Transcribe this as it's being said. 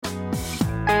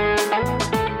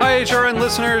HRN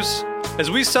listeners.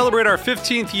 As we celebrate our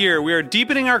 15th year, we are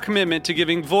deepening our commitment to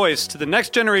giving voice to the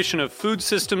next generation of food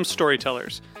systems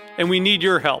storytellers, and we need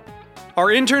your help. Our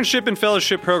internship and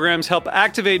fellowship programs help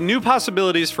activate new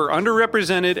possibilities for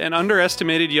underrepresented and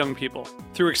underestimated young people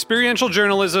through experiential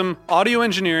journalism, audio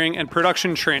engineering, and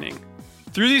production training.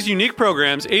 Through these unique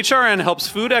programs, HRN helps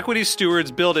food equity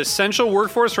stewards build essential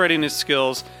workforce readiness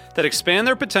skills that expand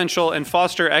their potential and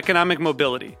foster economic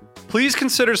mobility. Please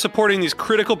consider supporting these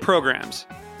critical programs.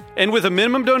 And with a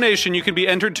minimum donation, you can be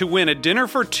entered to win a dinner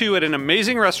for two at an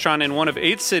amazing restaurant in one of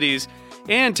 8 cities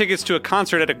and tickets to a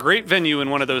concert at a great venue in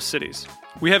one of those cities.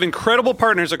 We have incredible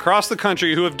partners across the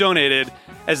country who have donated,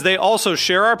 as they also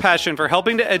share our passion for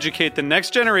helping to educate the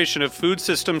next generation of food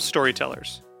systems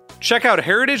storytellers. Check out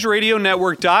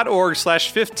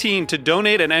heritageradionetwork.org/15 to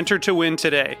donate and enter to win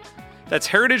today. That's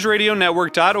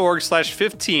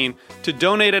heritageradionetwork.org/15 to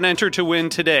donate and enter to win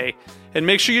today. And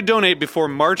make sure you donate before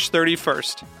March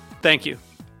 31st. Thank you.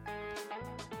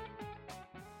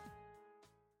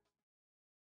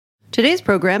 Today's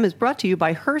program is brought to you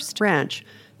by Hearst Ranch,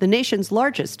 the nation's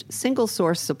largest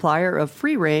single-source supplier of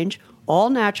free-range,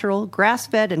 all-natural,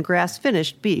 grass-fed, and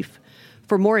grass-finished beef.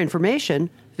 For more information,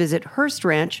 visit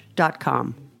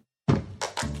HearstRanch.com.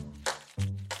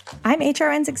 I'm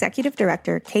HRN's Executive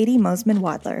Director, Katie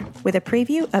Mosman-Wadler, with a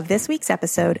preview of this week's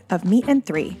episode of Meat and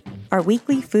Three, our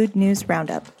weekly food news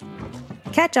roundup.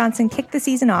 Kat Johnson kicked the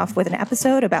season off with an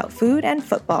episode about food and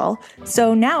football,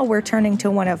 so now we're turning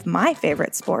to one of my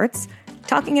favorite sports,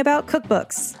 talking about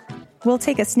cookbooks. We'll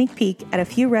take a sneak peek at a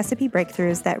few recipe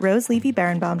breakthroughs that Rose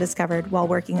Levy-Berenbaum discovered while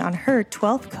working on her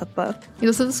 12th cookbook.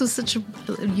 So this was such a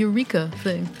eureka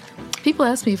thing. People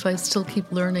ask me if I still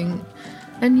keep learning,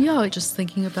 and just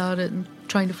thinking about it and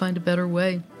trying to find a better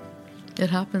way.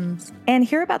 It happens. And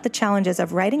hear about the challenges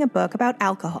of writing a book about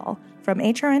alcohol from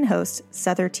HRN host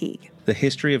Souther Teague. The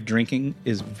history of drinking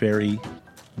is very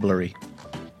blurry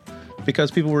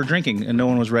because people were drinking and no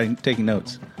one was taking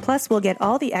notes. Plus, we'll get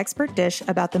all the expert dish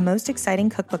about the most exciting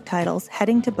cookbook titles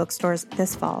heading to bookstores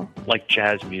this fall. Like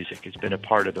jazz music has been a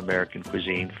part of American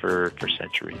cuisine for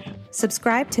centuries.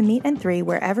 Subscribe to Meat and Three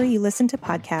wherever you listen to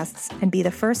podcasts and be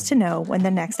the first to know when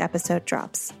the next episode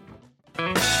drops.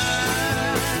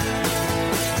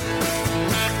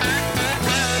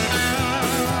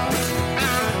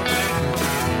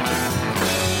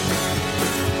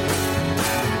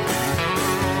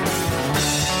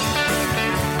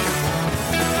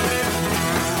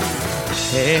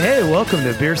 Hey, welcome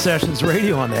to Beer Sessions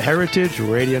Radio on the Heritage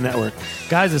Radio Network.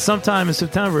 Guys, it's sometime in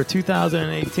September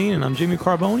 2018, and I'm Jimmy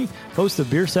Carboni, host of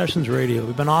Beer Sessions Radio.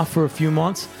 We've been off for a few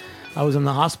months. I was in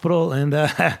the hospital, and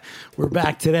we're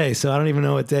back today, so I don't even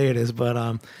know what day it is. But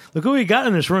look who we got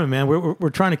in this room, man. We're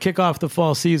trying to kick off the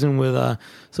fall season with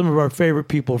some of our favorite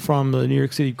people from the New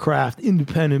York City craft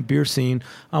independent beer scene.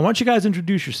 Why don't you guys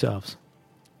introduce yourselves?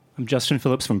 I'm Justin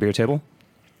Phillips from Beer Table.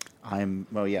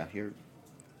 Here.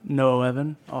 Noah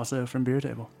Evan, also from Beer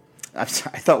Table. I'm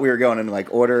sorry, I thought we were going in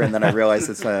order, and then I realized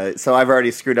it's so I've already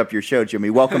screwed up your show,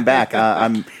 Jimmy. Welcome back.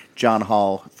 I'm John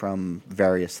Hall from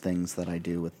various things that I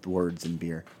do with words and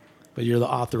beer. But you're the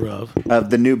author of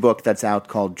the new book that's out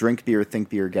called Drink Beer, Think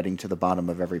Beer, Getting to the Bottom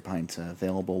of Every Pint,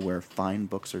 available where fine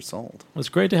books are sold. Well, it's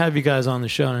great to have you guys on the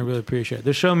show, and I really appreciate it.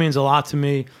 This show means a lot to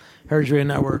me. Heritage Radio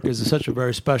Network is such a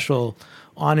very special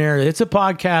on-air. It's a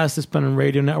podcast. It's been on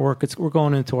Radio Network. We're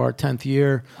going into our 10th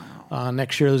year.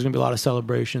 Next year, there's going to be a lot of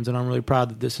celebrations, and I'm really proud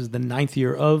that this is the 9th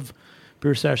year of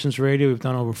Beer Sessions Radio. We've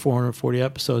done over 440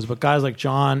 episodes. But guys like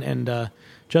John and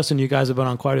Justin, you guys have been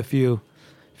on quite a few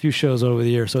shows over the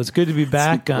years. So it's good to be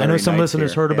back. I know some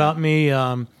listeners heard about me.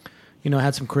 I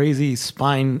had some crazy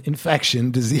spine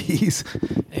infection disease,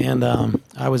 and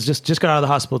I was just got out of the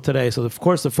hospital today. So of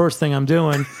course, the first thing I'm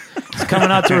doing is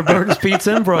coming out to Roberta's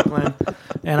Pizza in Brooklyn,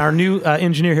 and our new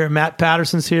engineer here, Matt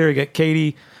Patterson's here. We got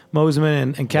Katie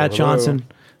Mosman and Kat Johnson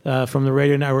from the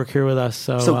Radio Network here with us.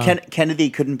 So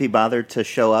Kennedy couldn't be bothered to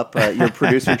show up. Your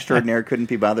producer extraordinaire couldn't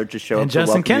be bothered to show up. And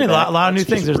Justin Kennedy, a lot of new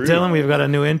things. There's Dylan. We've got a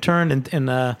new intern,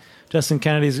 and Justin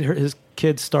Kennedy's his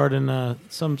kids start in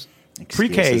some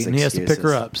pre-K, and he has to pick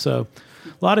her up. So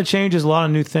a lot of changes, a lot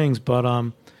of new things. But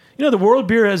the world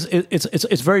beer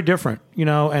it's very different.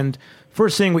 And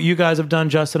first seeing what you guys have done,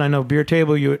 Justin, I know Beer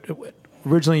Table.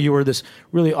 Originally you were this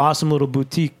really awesome little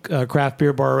boutique craft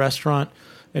beer bar restaurant,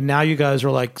 and now you guys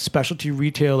are like specialty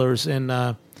retailers in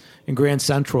Grand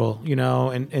Central.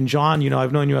 And John,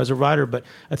 I've known you as a writer, but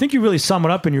I think you really sum it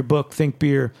up in your book, Think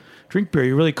Beer, Drink Beer.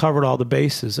 You really covered all the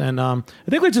bases, and I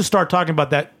think let's just start talking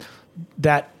about that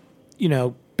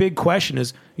big question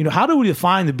is, how do we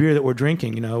define the beer that we're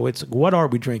drinking? It's what are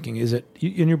we drinking? Is it,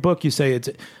 in your book you say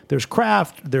there's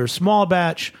craft, there's small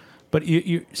batch, But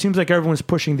you seems like everyone's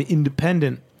pushing the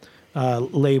independent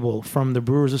label from the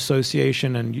Brewers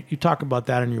Association, and you talk about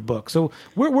that in your book. So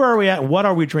where are we at? What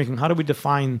are we drinking? How do we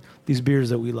define these beers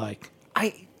that we like?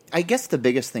 I guess the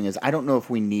biggest thing is I don't know if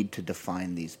we need to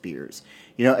define these beers.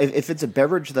 You know, if it's a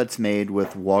beverage that's made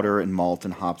with water and malt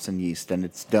and hops and yeast, and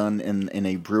it's done in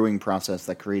a brewing process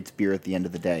that creates beer at the end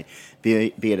of the day,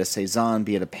 be it a Saison,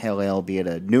 be it a Pale Ale, be it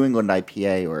a New England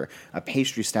IPA or a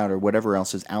pastry stout or whatever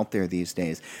else is out there these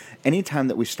days, anytime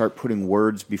that we start putting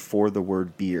words before the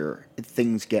word beer,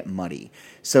 things get muddy.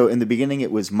 So in the beginning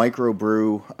it was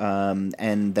microbrew,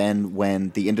 and then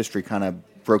when the industry kind of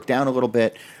broke down a little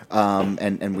bit,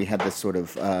 and we had this sort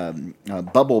of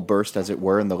bubble burst, as it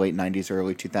were, in the late 90s,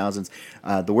 early 2000s.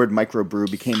 The word microbrew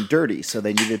became dirty, so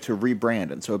they needed to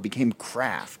rebrand, and so it became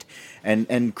craft.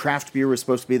 And craft beer was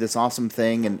supposed to be this awesome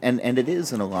thing, and it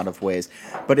is in a lot of ways,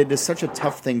 but it is such a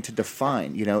tough thing to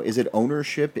define. You know, is it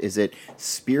ownership? Is it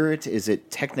spirit? Is it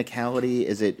technicality?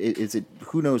 Is it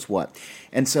who knows what?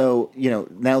 And so, you know,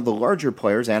 now the larger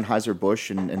players, Anheuser-Busch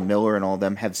and Miller and all of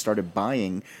them, have started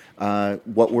buying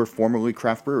what were formerly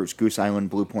craft brewers, Goose Island,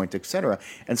 Blue Point, etc.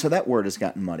 And so that word has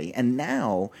gotten muddy. And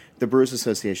now the Brewers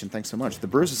Association, thanks so much, the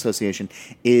Brewers Association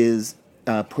is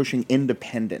pushing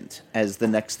independent as the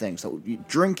next thing. So you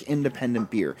drink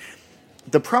independent beer.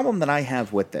 The problem that I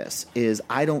have with this is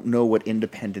I don't know what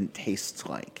independent tastes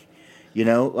like. You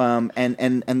know,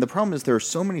 and the problem is there are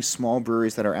so many small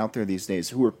breweries that are out there these days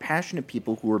who are passionate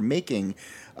people who are making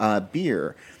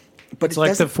beer. But it's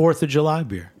like the 4th of July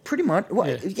beer. Pretty much.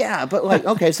 Well, yeah, but like,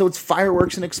 okay, so it's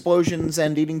fireworks and explosions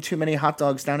and eating too many hot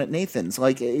dogs down at Nathan's.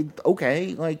 Like,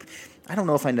 okay, like, I don't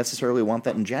know if I necessarily want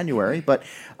that in January, but,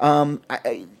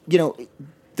 you know,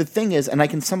 the thing is, and I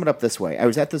can sum it up this way. I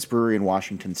was at this brewery in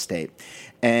Washington State,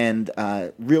 and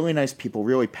really nice people,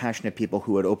 really passionate people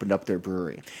who had opened up their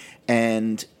brewery.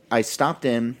 And I stopped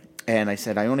in, and I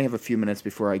said, I only have a few minutes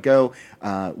before I go.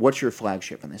 What's your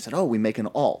flagship? And they said, oh, we make an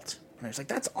alt. And I was like,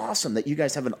 that's awesome that you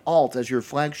guys have an alt as your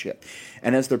flagship.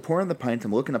 And as they're pouring the pint,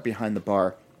 I'm looking up behind the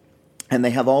bar, and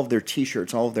they have all of their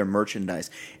T-shirts, all of their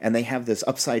merchandise, and they have this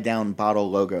upside-down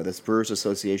bottle logo, this Brewers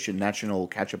Association, National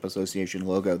Ketchup Association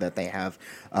logo that they have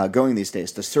going these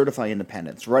days to certify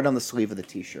independence, right on the sleeve of the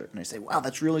T-shirt. And I say, wow,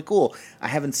 that's really cool. I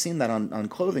haven't seen that on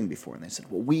clothing before. And they said,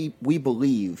 well, we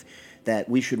believe that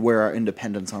we should wear our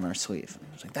independence on our sleeve. And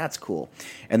I was like, that's cool.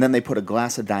 And then they put a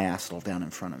glass of diacetyl down in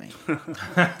front of me.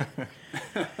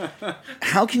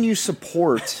 How can you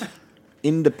support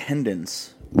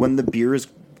independence when the beer is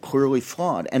clearly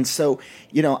flawed? And so,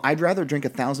 you know, I'd rather drink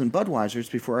 1,000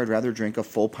 Budweisers before I'd rather drink a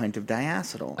full pint of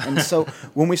diacetyl. And so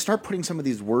when we start putting some of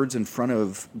these words in front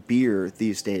of beer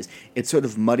these days, it sort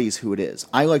of muddies who it is.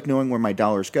 I like knowing where my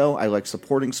dollars go. I like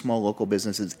supporting small local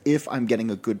businesses if I'm getting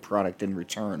a good product in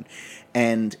return.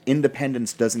 And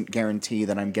independence doesn't guarantee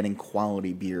that I'm getting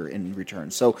quality beer in return.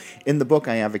 So in the book,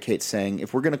 I advocate saying,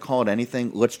 if we're going to call it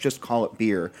anything, let's just call it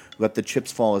beer. Let the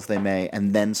chips fall as they may,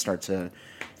 and then start to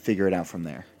figure it out from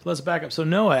there. So let's back up. So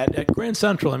Noah, at Grand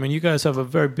Central, I mean, you guys have a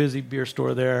very busy beer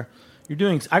store there. You're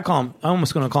doing, I'm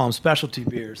almost going to call them specialty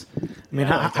beers. I mean,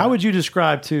 how would you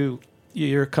describe to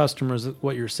your customers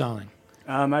what you're selling?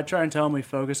 I try and tell them we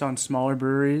focus on smaller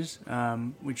breweries.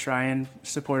 We try and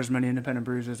support as many independent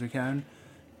breweries as we can.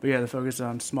 But yeah, the focus is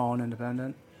on small and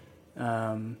independent.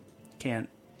 Can't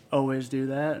always do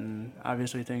that, and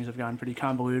obviously things have gotten pretty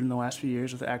convoluted in the last few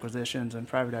years with acquisitions and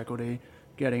private equity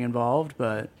getting involved,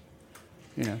 but,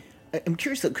 you know. I'm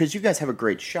curious, because you guys have a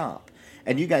great shop,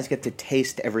 and you guys get to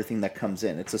taste everything that comes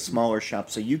in. It's a smaller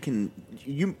shop, so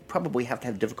you probably have to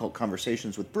have difficult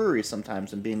conversations with breweries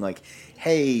sometimes and being like,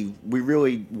 hey, we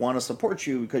really want to support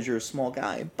you because you're a small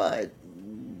guy, but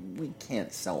we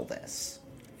can't sell this.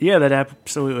 Yeah, that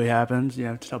absolutely happens. You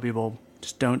have to tell people,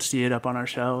 just don't see it up on our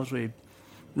shelves. We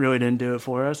really didn't do it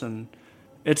for us, and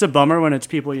it's a bummer when it's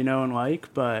people you know and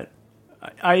like, but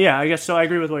I guess so. I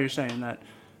agree with what you're saying, that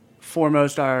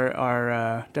foremost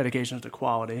our dedication is to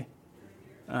quality.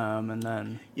 And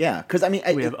then because I mean,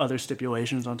 we have other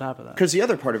stipulations on top of that. Because the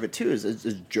other part of it too is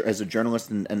as a journalist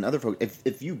and other folks,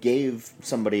 if you gave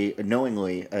somebody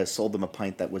knowingly sold them a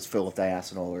pint that was filled with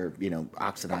diacetyl or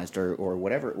oxidized or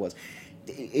whatever it was,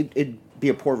 it'd be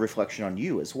a poor reflection on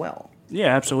you as well.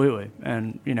 Yeah, absolutely.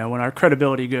 And when our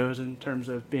credibility goes in terms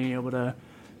of being able to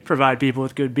provide people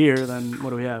with good beer, then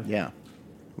what do we have? Yeah.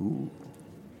 Ooh,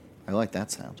 I like that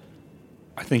sound.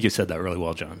 I think you said that really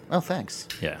well, John. Oh, thanks.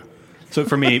 Yeah. So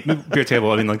for me, Beer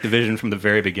Table, I mean, like the vision from the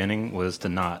very beginning was to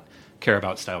not care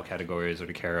about style categories or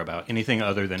to care about anything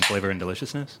other than flavor and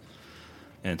deliciousness.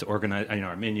 and it's organized.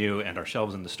 Our menu and our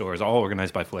shelves in the store is all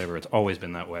organized by flavor. It's always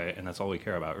been that way, and that's all we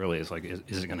care about. Really, is like,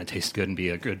 is it going to taste good and be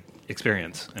a good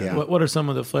experience? And What are some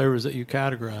of the flavors that you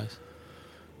categorize?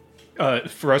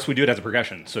 For us, we do it as a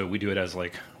progression. So we do it as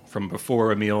like from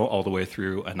before a meal all the way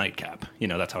through a nightcap.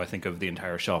 That's how I think of the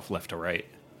entire shelf, left to right,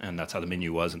 and that's how the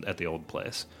menu was at the old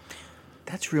place.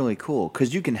 That's really cool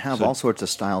because you can have all sorts of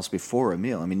styles before a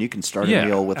meal. I mean, you can start a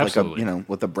meal with absolutely.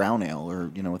 with a brown ale or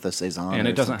with a saison, and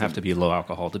it doesn't something. have to be low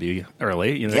alcohol to be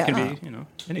early. It can be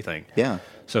anything. Yeah.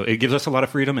 So it gives us a lot of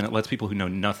freedom, and it lets people who know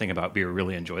nothing about beer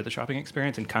really enjoy the shopping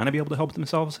experience and kind of be able to help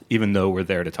themselves, even though we're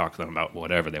there to talk to them about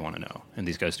whatever they want to know. And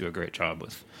these guys do a great job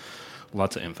with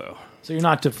lots of info. So you're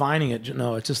not defining it.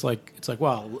 No, it's just like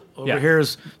well,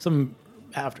 here's some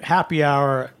after happy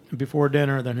hour before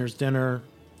dinner. Then here's dinner,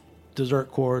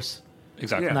 dessert course.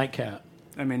 Exactly. Yeah. Nightcap.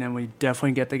 I mean, and we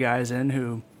definitely get the guys in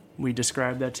who we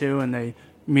describe that to, and they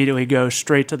immediately go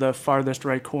straight to the farthest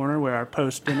right corner where our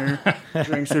post-dinner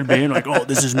drinks would be, and like, oh,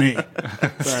 this is me.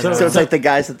 But, so it's like the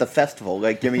guys at the festival,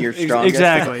 like, give me your strongest.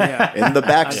 Exactly, yeah. In the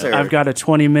back, sir. I've got a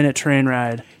 20-minute train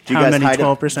ride. Do you How guys many hide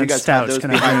 12% those stouts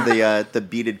can I behind have? the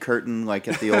beaded curtain, like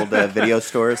at the old video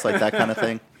stores, like that kind of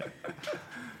thing?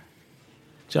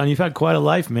 John, you've had quite a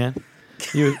life, man.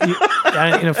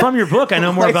 From your book, I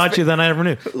know more about you than I ever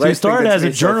knew. So you started as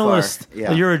a journalist.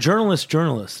 Yeah. You're a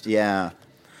journalist. Yeah.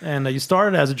 And you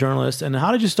started as a journalist. And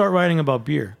how did you start writing about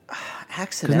beer?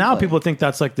 Accidentally. Because now people think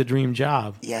that's like the dream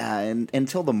job. Yeah, and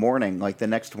until the morning, like the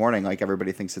next morning, like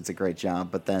everybody thinks it's a great job,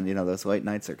 but then those late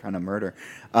nights are kind of murder.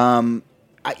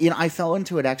 I fell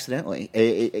into it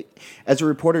accidentally. As a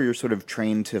reporter, you're sort of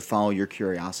trained to follow your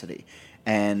curiosity.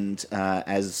 And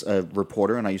as a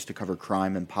reporter, and I used to cover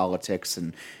crime and politics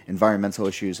and environmental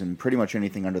issues and pretty much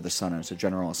anything under the sun. I was a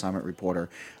general assignment reporter.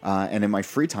 And in my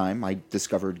free time, I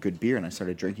discovered good beer and I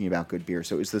started drinking about good beer.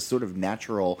 So it was this sort of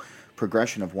natural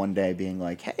progression of one day being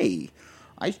like, hey,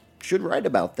 I should write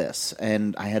about this.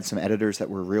 And I had some editors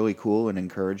that were really cool and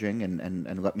encouraging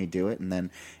and let me do it. And then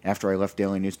after I left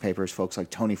daily newspapers, folks like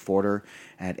Tony Forder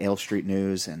at Ale Street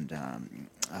News and Tom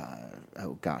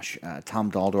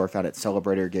Daldorf out at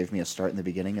Celebrator gave me a start in the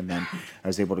beginning, and then I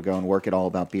was able to go and work at All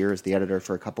About Beer as the editor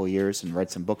for a couple of years and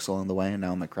write some books along the way, and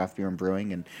now I'm at Craft Beer and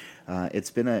Brewing, and it's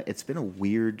been a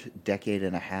weird decade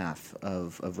and a half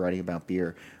of writing about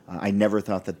beer. I never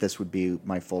thought that this would be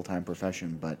my full-time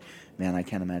profession, but man, I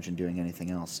can't imagine doing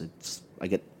anything else. I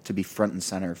get to be front and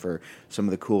center for some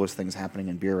of the coolest things happening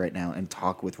in beer right now and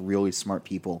talk with really smart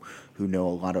people who know a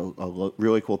lot of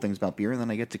really cool things about beer, and then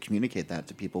I get to communicate that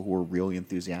to people who are really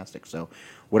enthusiastic. So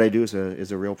what I do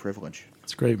is a real privilege.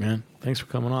 That's great, man. Thanks for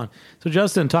coming on. So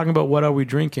Justin, talking about what are we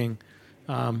drinking,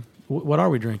 what are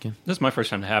we drinking? This is my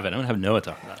first time to have it. I'm going to have Noah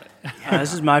talk about it.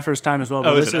 This is my first time as well,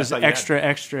 but this is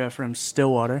extra from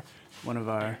Stillwater, one of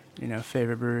our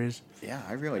favorite breweries. Yeah,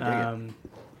 I really dig it.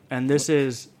 And this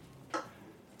is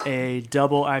a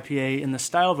double IPA in the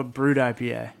style of a brewed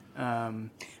IPA.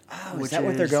 Is that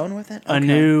what they're going with it?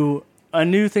 Okay. A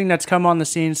new thing that's come on the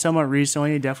scene somewhat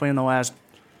recently, definitely in the last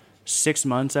 6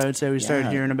 months, I would say we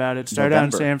started hearing about it. Started out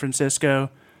in San Francisco,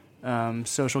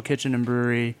 Social Kitchen and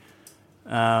Brewery.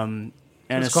 And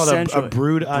it's called a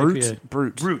brewed IPA.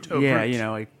 Brute. Oh, yeah,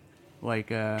 brute. like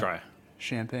Dry.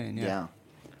 champagne. Yeah.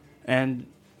 And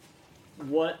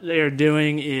what they are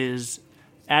doing is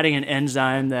adding an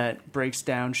enzyme that breaks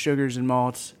down sugars and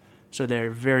malts so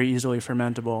they're very easily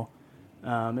fermentable.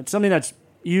 It's something that's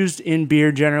used in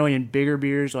beer generally, in bigger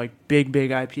beers like big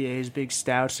IPAs, big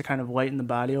stouts, to kind of lighten the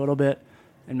body a little bit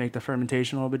and make the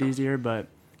fermentation a little bit easier. But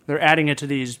they're adding it to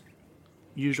these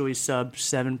usually sub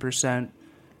 7%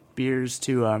 beers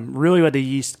to really let the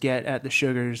yeast get at the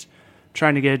sugars,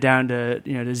 trying to get it down to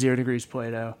to 0 degrees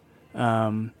Plato,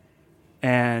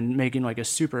 and making like a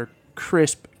super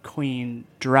crisp, clean,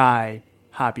 dry,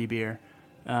 hoppy beer.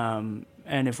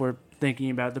 And if we're thinking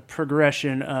about the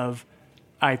progression of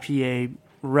IPA,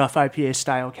 rough IPA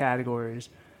style categories,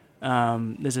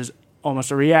 this is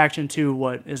almost a reaction to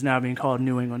what is now being called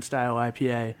New England style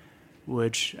IPA,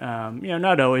 which,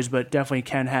 not always, but definitely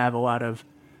can have a lot of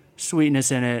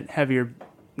sweetness in it,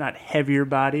 not heavier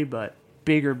body, but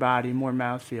bigger body, more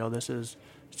mouthfeel. This is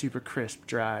super crisp,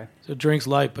 dry. So it drinks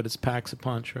light, but it packs a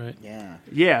punch, right? Yeah.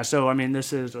 Yeah, so, I mean,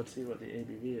 this is, let's see what the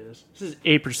ABV is. This is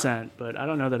 8%, but I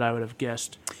don't know that I would have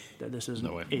guessed that this is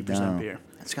 8% beer.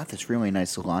 It's got this really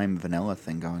nice lime vanilla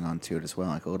thing going on to it as well,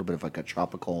 like a little bit of like a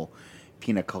tropical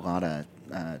pina colada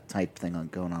type thing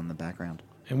going on in the background.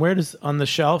 And where does, on the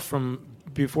shelf from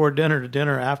before dinner to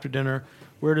dinner, after dinner,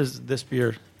 where does this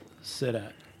beer sit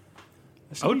at?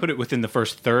 I would put it within the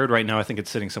first third. Right now, I think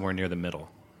it's sitting somewhere near the middle,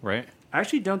 right? I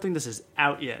actually don't think this is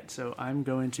out yet, so I'm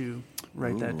going to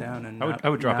write that down. And I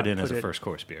would drop not it in put as a first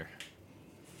course beer.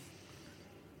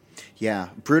 Yeah,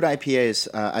 brewed IPAs.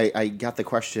 I got the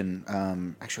question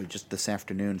actually just this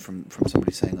afternoon from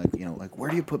somebody saying like where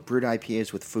do you put brewed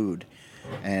IPAs with food?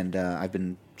 And I've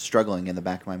been struggling in the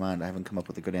back of my mind. I haven't come up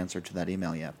with a good answer to that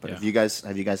email yet. But have you guys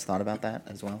thought about that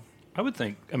as well? I would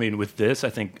think. I mean, with this, I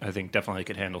think definitely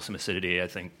could handle some acidity. I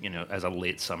think as a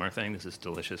late summer thing, this is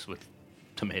delicious with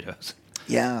tomatoes.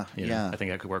 Yeah, I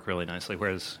think that could work really nicely.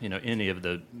 Whereas any of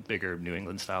the bigger New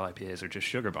England style IPAs are just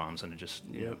sugar bombs, and it just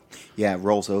it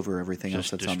rolls over everything else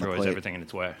that's on the plate. Destroys everything in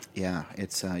its way. Yeah,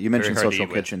 it's you mentioned Social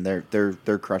Kitchen.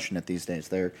 They're crushing it these days.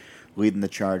 They're leading the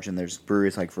charge, and there's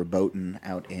breweries like Verboten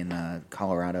out in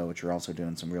Colorado, which are also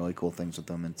doing some really cool things with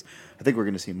them. I think we're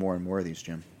going to see more and more of these,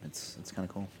 Jim. It's kind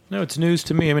of cool. No, it's news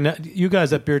to me. I mean, you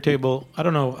guys at Beer Table, I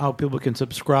don't know how people can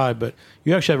subscribe, but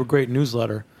you actually have a great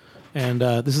newsletter. And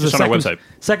this is just on our website.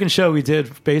 Second show we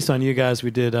did based on you guys.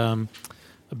 We did a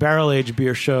barrel-aged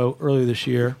beer show earlier this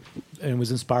year, and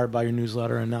was inspired by your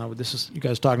newsletter. And now this is you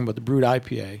guys talking about the brewed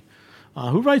IPA.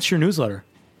 Who writes your newsletter?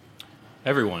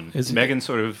 Everyone. Megan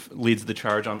sort of leads the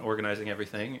charge on organizing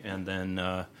everything, and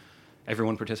then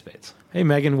everyone participates. Hey,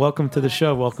 Megan, welcome to the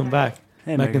show. Welcome back.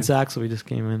 Hey, Megan Saxel, we just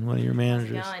came in, one of your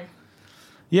managers. How's it going?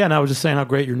 Yeah, and I was just saying how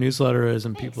great your newsletter is,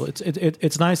 and people.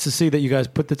 It's nice to see that you guys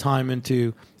put the time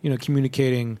into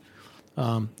communicating,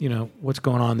 what's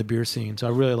going on in the beer scene. So I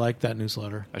really like that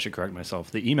newsletter. I should correct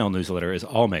myself. The email newsletter is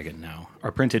all Megan now.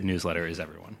 Our printed newsletter is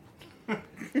everyone.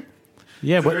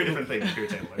 Yeah, it's a very different thing.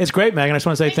 It's great, Megan. I just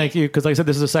want to say thank you because, like I said,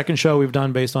 this is the second show we've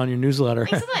done based on your newsletter.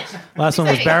 Thanks so much. Last one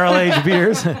was barrel-aged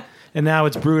beers, and now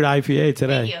it's brewed IPA today.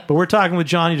 Thank you. But we're talking with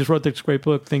John. He just wrote this great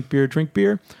book, Think Beer, Drink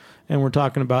Beer. And we're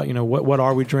talking about, what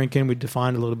are we drinking? We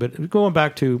defined a little bit. Going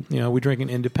back to, we drink an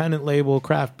independent label,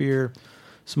 craft beer,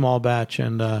 small batch.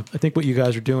 And I think what you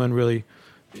guys are doing really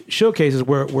showcases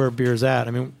where beer's at.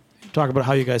 I mean, talk about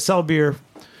how you guys sell beer.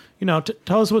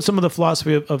 Tell us what some of the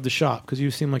philosophy of the shop, because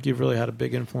you seem like you've really had a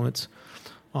big influence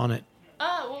on it.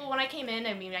 Well, when I came in,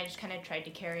 I just kind of tried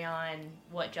to carry on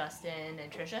what Justin and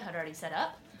Trisha had already set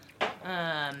up.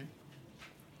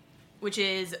 Which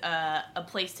is a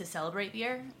place to celebrate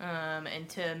beer and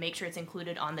to make sure it's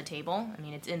included on the table. I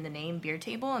mean, it's in the name, Beer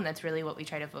Table, and that's really what we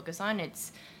try to focus on.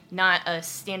 It's not a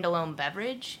standalone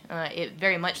beverage. It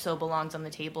very much so belongs on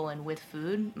the table and with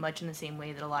food, much in the same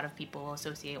way that a lot of people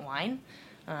associate wine.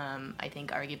 I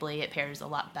think arguably it pairs a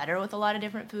lot better with a lot of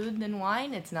different food than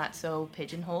wine. It's not so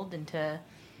pigeonholed into,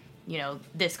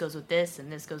 this goes with this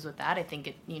and this goes with that. I think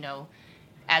it,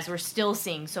 as we're still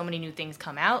seeing so many new things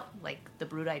come out, like the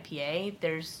brewed IPA,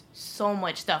 there's so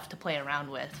much stuff to play around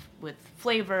with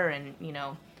flavor and,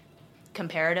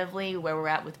 comparatively where we're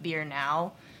at with beer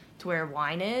now to where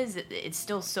wine is, it's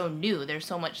still so new. There's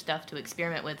so much stuff to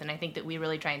experiment with, and I think that we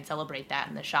really try and celebrate that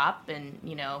in the shop, and,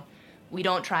 we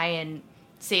don't try and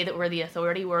say that we're the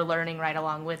authority. We're learning right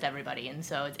along with everybody, and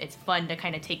so it's fun to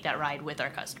kind of take that ride with our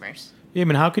customers. Yeah, I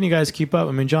mean, how can you guys keep up?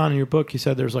 I mean, John, in your book, you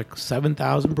said there's like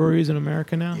 7,000 breweries in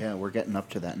America now. Yeah, we're getting up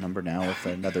to that number now with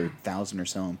another 1,000 or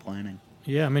so in planning.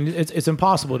 Yeah, I mean, it's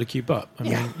impossible to keep up. I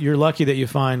mean, you're lucky that you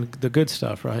find the good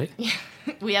stuff, right? Yeah,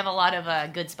 we have a lot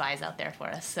of good spies out there for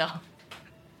us, so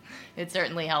it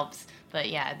certainly helps. But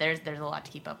yeah, there's a lot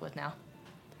to keep up with now.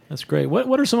 That's great.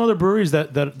 What are some other breweries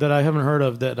that I haven't heard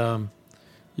of that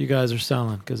you guys are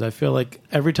selling? Because I feel like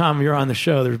every time you're on the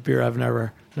show, there's beer I've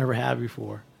never had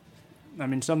before. I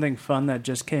mean, something fun that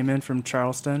just came in from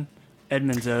Charleston,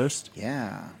 Edmund's Oast.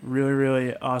 Yeah. Really,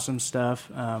 really awesome stuff.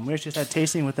 We actually just had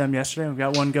tasting with them yesterday. We've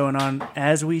got one going on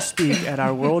as we speak at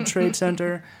our World Trade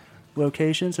Center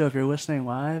location. So if you're listening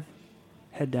live,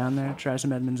 head down there, try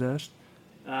some Edmund's Oast.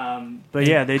 But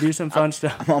yeah, they do some fun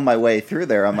stuff. I'm on my way through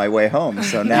there on my way home.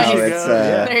 So now it's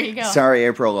there you go. Sorry,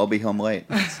 April, I'll be home late.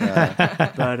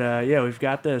 But yeah, we've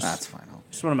got this. That's fine.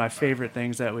 It's one of my favorite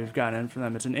things that we've gotten in from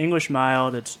them. It's an English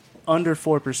mild. It's under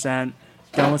 4%,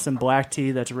 done with some black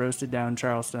tea that's roasted down in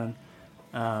Charleston.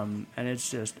 And it's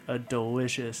just a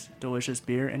delicious, delicious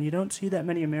beer. And you don't see that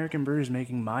many American breweries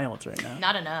making milds right now.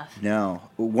 Not enough. No.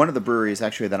 One of the breweries,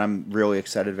 actually, that I'm really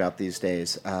excited about these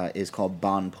days is called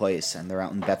Bond Place, and they're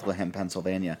out in Bethlehem,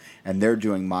 Pennsylvania, and they're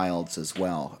doing milds as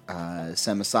well.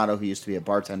 Sam Masato, who used to be a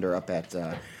bartender up at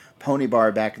Pony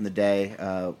Bar back in the day,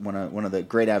 one of the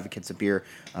great advocates of beer.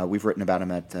 We've written about him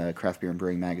at Craft Beer and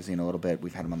Brewing Magazine a little bit.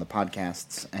 We've had him on the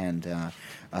podcasts, and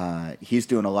he's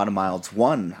doing a lot of milds.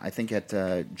 One, I think, at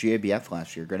GABF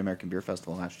last year, Great American Beer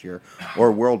Festival last year,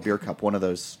 or World Beer Cup, one of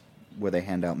those where they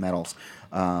hand out medals.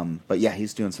 But yeah,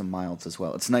 he's doing some milds as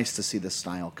well. It's nice to see this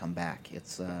style come back.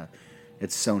 It's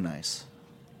so nice.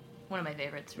 One of my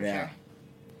favorites, for sure.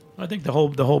 I think the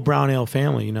whole brown ale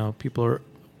family, people are...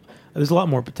 there's a lot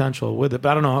more potential with it. But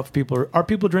I don't know if people are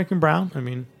people drinking brown. I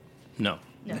mean, No.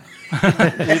 No.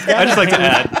 I just like to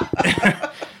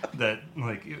add that,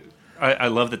 like, I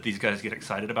love that these guys get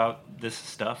excited about this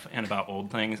stuff and about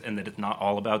old things, and that it's not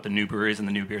all about the new breweries and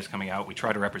the new beers coming out. We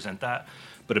try to represent that,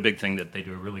 but a big thing that they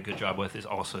do a really good job with is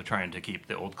also trying to keep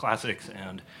the old classics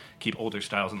and keep older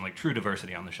styles and like true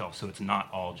diversity on the shelf, so it's not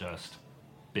all just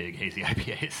big hazy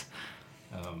IPAs.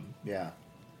 Yeah.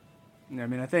 I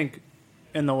mean, I think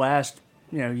in the last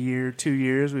year, 2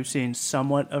 years, we've seen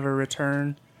somewhat of a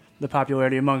return, the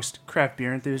popularity amongst craft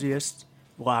beer enthusiasts,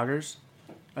 lagers.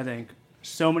 I think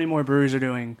so many more breweries are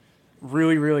doing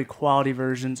really, really quality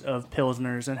versions of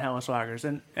Pilsners and Helles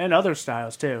lagers and other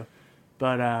styles too.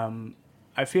 But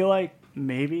I feel like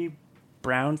maybe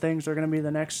brown things are going to be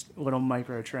the next little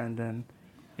micro trend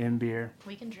in beer.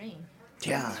 We can dream.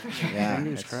 Yeah. Sure. Yeah.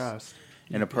 Fingers crossed.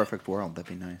 In a perfect world, that'd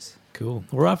be nice. cool.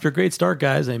 We're off to a great start,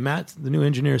 guys. Hey, Matt, the new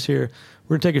engineer's here.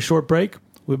 We're going to take a short break.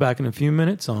 We'll be back in a few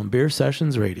minutes on Beer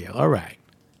Sessions Radio. All right.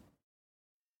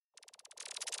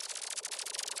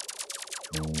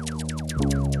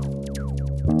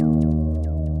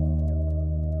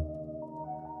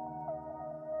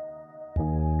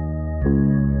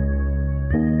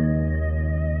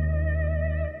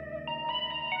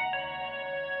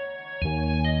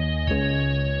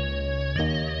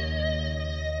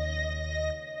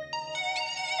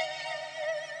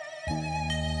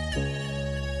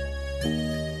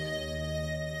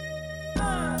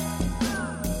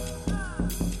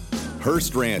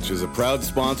 Hearst Ranch is a proud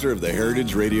sponsor of the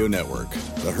Heritage Radio Network.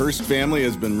 The Hearst family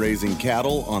has been raising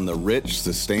cattle on the rich,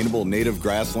 sustainable native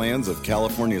grasslands of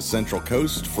California's Central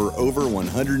Coast for over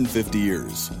 150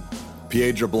 years.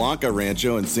 Piedra Blanca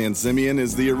Rancho in San Simeon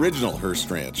is the original Hearst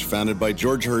Ranch, founded by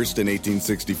George Hearst in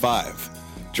 1865.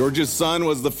 George's son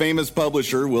was the famous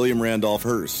publisher William Randolph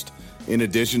Hearst. In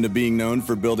addition to being known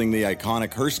for building the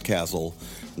iconic Hearst Castle,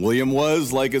 William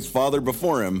was, like his father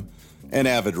before him, an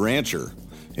avid rancher.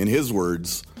 In his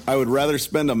words, "I would rather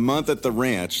spend a month at the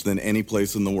ranch than any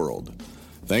place in the world."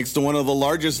 Thanks to one of the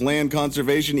largest land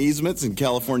conservation easements in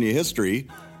California history,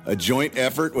 a joint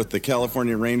effort with the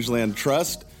California Rangeland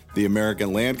Trust, the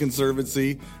American Land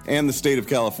Conservancy, and the state of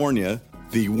California,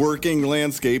 the working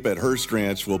landscape at Hearst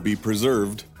Ranch will be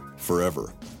preserved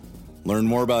forever. Learn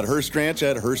more about Hearst Ranch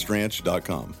at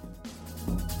HearstRanch.com.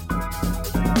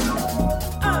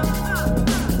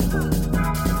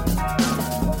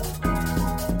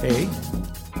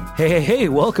 Hey,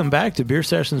 welcome back to Beer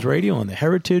Sessions Radio on the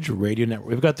Heritage Radio Network.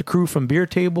 We've got the crew from Beer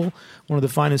Table, one of the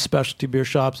finest specialty beer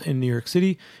shops in New York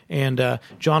City, and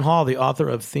John Hall, the author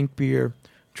of Think Beer,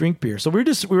 Drink Beer. So we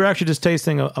were actually just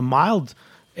tasting a mild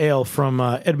ale from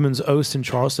Edmunds Oast in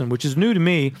Charleston, which is new to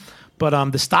me,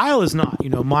 but the style is not.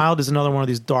 Mild is another one of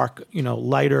these dark,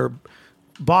 lighter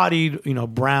bodied,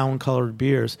 brown colored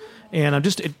beers. And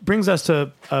it brings us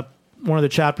to one of the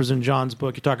chapters in John's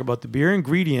book. You talk about the beer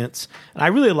ingredients, and I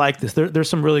really like this. There's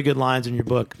some really good lines in your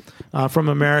book. From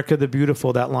America the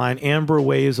Beautiful, that line, amber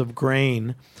waves of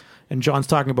grain, and John's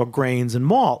talking about grains and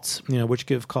malts, which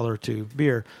give color to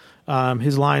beer.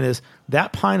 His line is,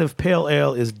 that pint of pale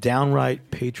ale is downright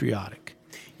patriotic.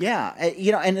 Yeah,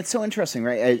 and it's so interesting,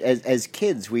 right? As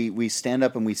kids, we stand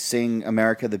up and we sing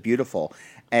America the Beautiful.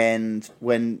 And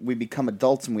when we become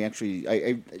adults and we actually,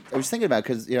 I was thinking about,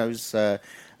 because I was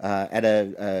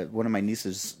at one of my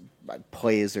niece's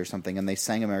plays or something, and they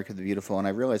sang America the Beautiful, and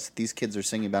I realized that these kids are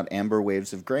singing about amber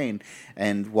waves of grain.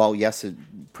 And while yes, it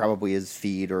probably is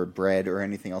feed or bread or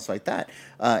anything else like that,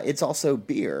 it's also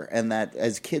beer. And that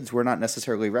as kids, we're not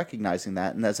necessarily recognizing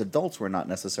that, and as adults, we're not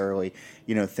necessarily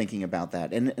thinking about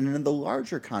that. And in the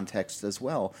larger context as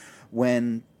well,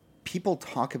 when people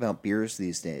talk about beers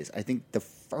these days, I think the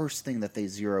first thing that they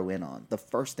zero in on, the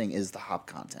first thing is the hop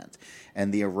content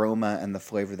and the aroma and the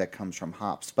flavor that comes from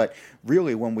hops. But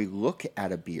really, when we look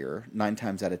at a beer, 9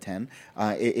 times out of 10,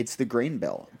 it's the grain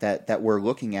bill that we're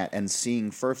looking at and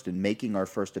seeing first and making our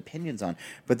first opinions on.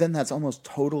 But then that's almost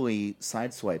totally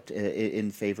sideswiped in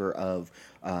favor of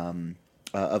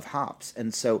hops.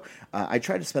 And so I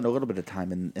try to spend a little bit of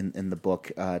time in the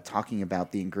book talking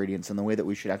about the ingredients and the way that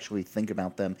we should actually think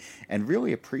about them and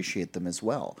really appreciate them as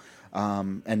well.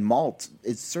 And malt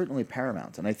is certainly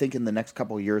paramount. And I think in the next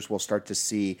couple of years, we'll start to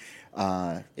see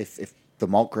if the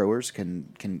malt growers can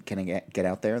get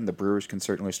out there, and the brewers can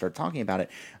certainly start talking about it.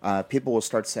 People will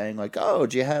start saying, like, "Oh,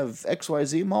 do you have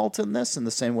XYZ malt in this?" In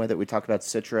the same way that we talk about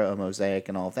Citra, Mosaic,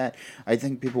 and all of that. I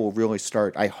think people will really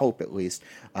start, I hope at least,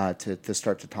 to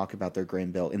start to talk about their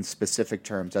grain bill in specific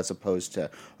terms, as opposed to,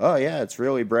 "Oh yeah, it's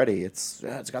really bready. It's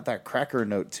got that cracker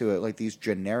note to it," like these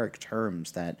generic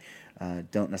terms that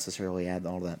don't necessarily add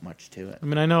all that much to it. I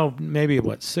mean, I know maybe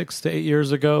 6 to 8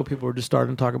 years ago, people were just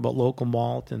starting to talk about local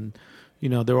malt, and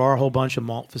there are a whole bunch of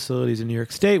malt facilities in New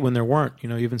York State when there weren't.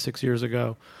 Even 6 years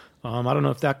ago. I don't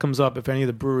know if that comes up, if any of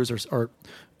the brewers are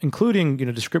including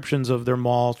descriptions of their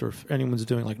malt, or if anyone's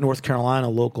doing like North Carolina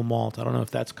local malt. I don't know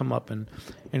if that's come up in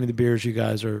any of the beers you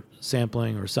guys are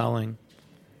sampling or selling.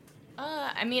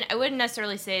 I mean, I wouldn't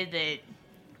necessarily say that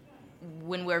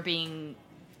when we're being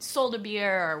sold a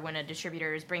beer or when a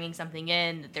distributor is bringing something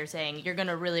in that they're saying, you're going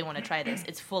to really want to try this.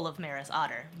 It's full of Maris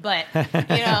Otter. But,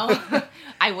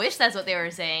 I wish that's what they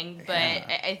were saying. But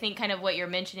I think kind of what you're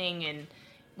mentioning and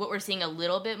what we're seeing a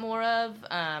little bit more of,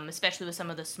 especially with some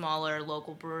of the smaller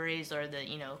local breweries or the,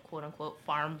 quote-unquote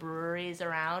farm breweries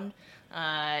around,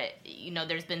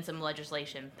 there's been some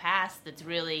legislation passed that's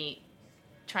really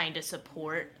trying to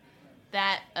support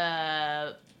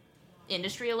that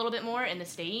industry a little bit more in the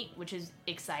state, which is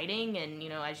exciting. And,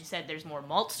 as you said, there's more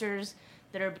maltsters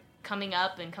that are coming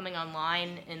up and coming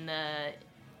online in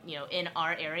in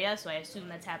our area. So I assume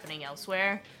that's happening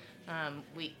elsewhere.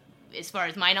 As far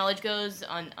as my knowledge goes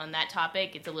on that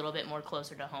topic, it's a little bit more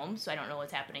closer to home, so I don't know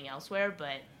what's happening elsewhere.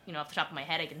 But, off the top of my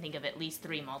head, I can think of at least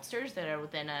 3 maltsters that are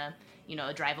within a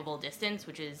drivable distance,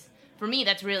 which is, for me,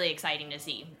 that's really exciting to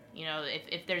see.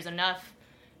 If there's enough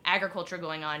agriculture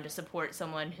going on to support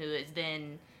someone who is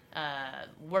then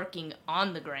working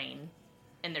on the grain,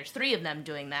 and there's 3 of them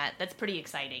doing that, that's pretty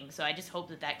exciting. So I just hope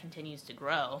that continues to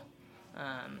grow,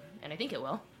 and I think it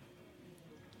will.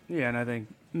 Yeah, and I think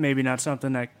maybe not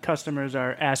something that customers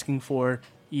are asking for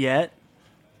yet,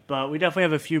 but we definitely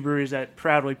have a few breweries that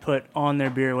proudly put on their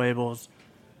beer labels,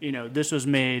 this was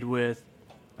made with,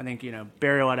 I think,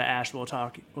 Burial out of Ash will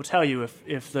tell you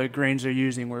if the grains they're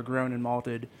using were grown and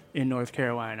malted in North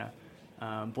Carolina.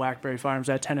 Blackberry Farms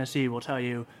at Tennessee will tell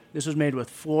you this was made with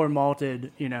floor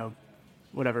malted,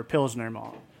 Pilsner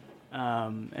malt.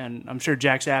 And I'm sure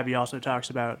Jack's Abbey also talks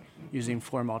about using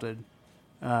floor malted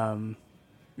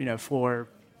floor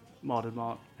malted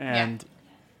malt. And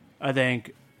I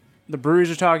think the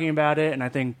breweries are talking about it, and I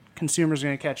think consumers are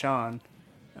going to catch on.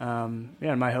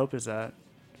 And my hope is that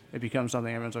it becomes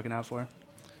something everyone's looking out for.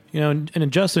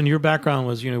 And Justin, your background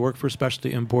was, worked for a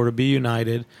specialty importer, B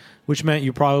United, which meant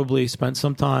you probably spent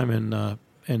some time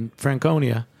in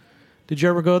Franconia. Did you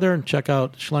ever go there and check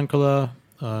out Schlenkerla?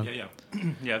 Yeah,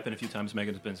 I've been a few times.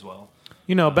 Megan's been as well.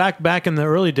 Back in the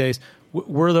early days,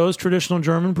 were those traditional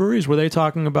German breweries? Were they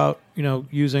talking about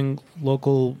using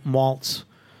local malts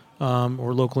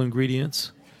or local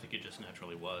ingredients? I think it just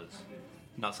naturally was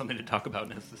not something to talk about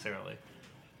necessarily.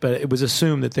 But it was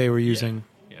assumed that they were using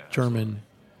German.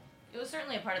 It was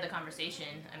certainly a part of the conversation.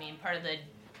 I mean, part of the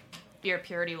beer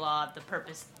purity law, the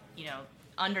purpose,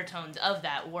 undertones of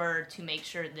that were to make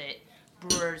sure that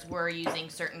brewers were using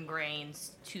certain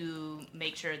grains to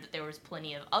make sure that there was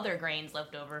plenty of other grains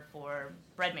left over for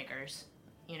bread makers,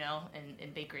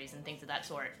 and bakeries and things of that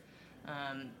sort.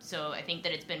 So I think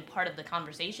that it's been part of the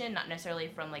conversation, not necessarily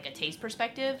from like a taste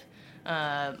perspective,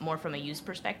 more from a use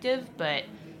perspective, but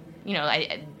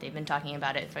they've been talking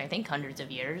about it for, I think, hundreds of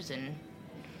years. And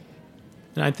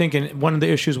I think one of the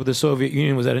issues with the Soviet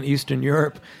Union was that in Eastern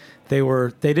Europe, they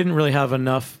didn't really have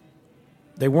enough.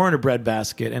 They weren't a bread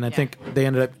basket, and I think they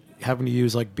ended up having to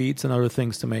use like beets and other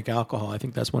things to make alcohol. I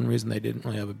think that's one reason they didn't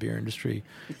really have a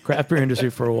craft beer industry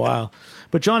for a while.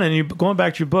 But John, and going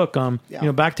back to your book,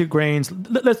 back to grains.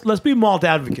 Let's be malt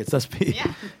advocates. Let's be,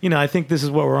 I think this is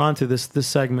what we're on to this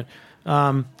segment.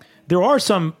 There are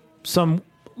some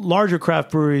larger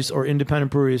craft breweries or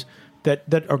independent breweries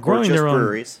that are growing their own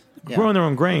breweries. Growing their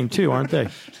own grain too, aren't they?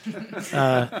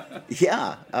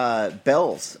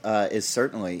 Bell's is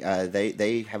certainly.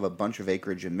 They have a bunch of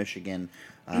acreage in Michigan,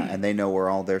 and they know where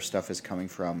all their stuff is coming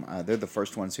from. They're the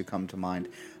first ones who come to mind,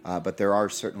 but there are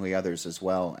certainly others as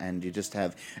well. And you just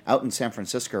have out in San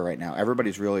Francisco right now,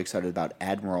 everybody's really excited about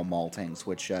Admiral Maltings,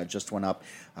 which just went up,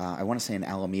 I want to say in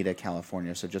Alameda,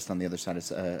 California, so just on the other side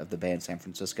of the bay in San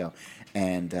Francisco.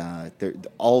 And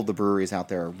all the breweries out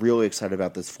there are really excited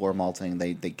about this floor malting.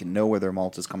 They can know where their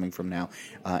malt is coming from now,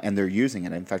 and they're using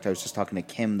it. In fact, I was just talking to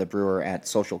Kim, the brewer at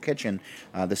Social Kitchen,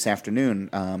 this afternoon.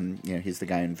 He's the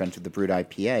guy who invented the brewed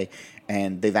IPA,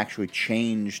 and they've actually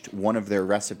changed one of their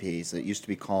recipes. It used to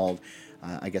be called,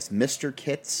 I guess, Mr.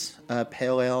 Kitts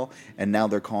Pale Ale, and now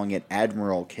they're calling it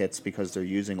Admiral Kitts because they're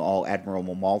using all Admiral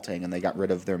malting, and they got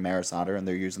rid of their Maris Otter, and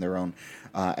they're using their own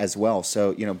as well.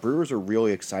 So, brewers are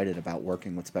really excited about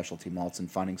working with specialty malts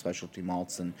and finding specialty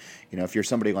malts. And, if you're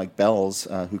somebody like Bell's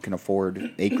who can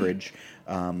afford acreage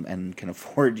and can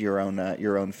afford your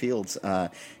own fields, I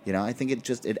think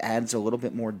it adds a little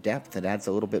bit more depth. It adds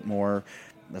a little bit more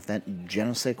je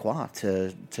ne sais quoi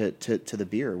to the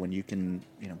beer, when you can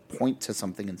point to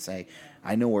something and say,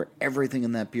 I know where everything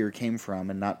in that beer came from,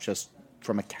 and not just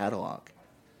from a catalog.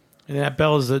 And that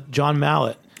bell is John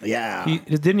Mallett. Yeah,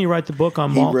 didn't he write the book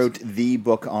on malt? He wrote the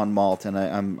book on malt, and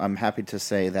I'm happy to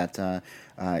say that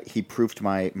he proofed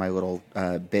my little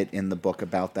bit in the book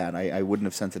about that. I wouldn't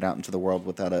have sent it out into the world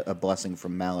without a blessing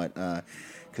from Mallett,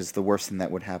 because the worst thing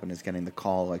that would happen is getting the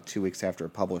call like 2 weeks after it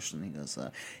published, and he goes,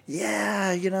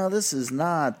 this is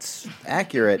not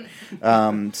accurate.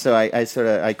 So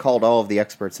I called all of the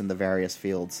experts in the various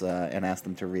fields and asked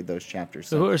them to read those chapters.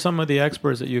 So who are some of the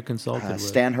experts that you consulted with?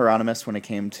 Stan Hieronymus when it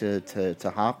came to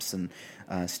hops, and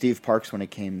Steve Parks when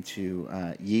it came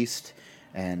to yeast.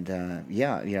 And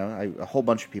a whole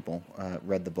bunch of people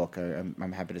read the book.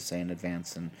 I'm happy to say in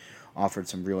advance, and offered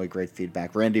some really great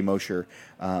feedback. Randy Mosher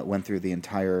went through the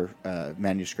entire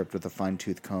manuscript with a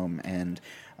fine-tooth comb, and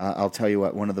I'll tell you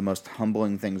what, one of the most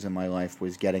humbling things in my life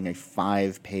was getting a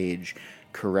 5-page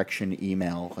correction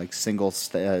email, like single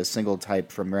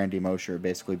type from Randy Mosher,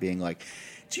 basically being like,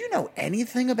 do you know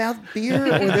anything about beer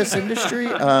or this industry?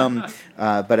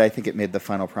 But I think it made the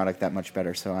final product that much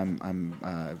better. So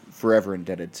I'm forever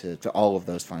indebted to all of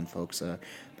those fine folks,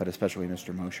 but especially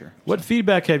Mr. Mosher. What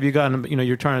feedback have you gotten?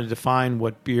 You're trying to define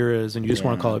what beer is, and you just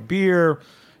want to call it beer.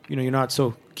 You're not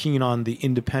so keen on the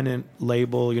independent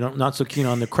label. You're not so keen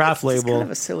on the craft label. It's kind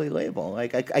of a silly label.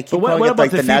 Like I keep calling it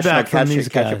like the National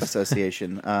Ketchup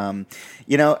Association.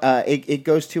 It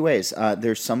goes two ways.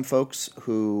 There's some folks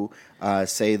who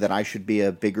say that I should be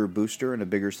a bigger booster and a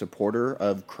bigger supporter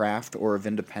of craft or of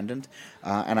independent.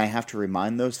 And I have to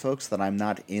remind those folks that I'm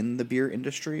not in the beer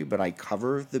industry, but I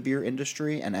cover the beer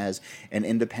industry. And as an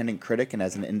independent critic and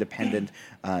as an independent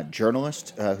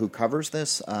journalist who covers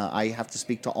this, I have to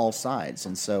speak to all sides.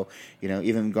 And so,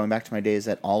 even going back to my days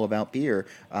at All About Beer,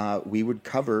 we would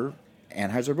cover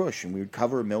Anheuser-Busch and we would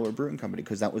cover Miller Brewing Company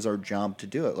because that was our job to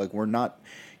do it. Like, we're not,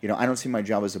 I don't see my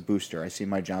job as a booster. I see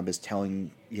my job as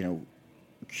telling,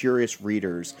 curious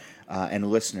readers and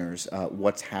listeners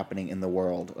what's happening in the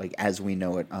world, like as we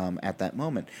know it at that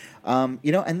moment. And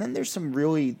then there's some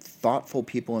really thoughtful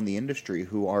people in the industry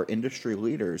who are industry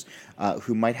leaders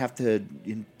who might have to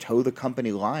toe the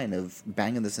company line of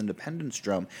banging this independence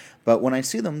drum. But when I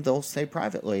see them, they'll say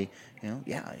privately,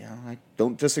 I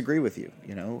don't disagree with you.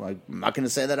 I'm not going to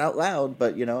say that out loud,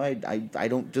 but I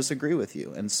don't disagree with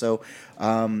you. And so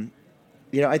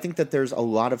I think that there's a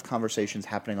lot of conversations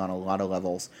happening on a lot of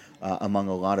levels among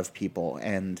a lot of people,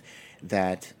 and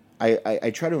that I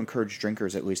try to encourage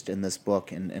drinkers, at least in this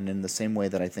book, and in the same way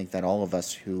that I think that all of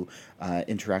us who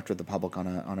interact with the public on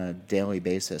a daily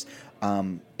basis,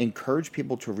 encourage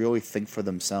people to really think for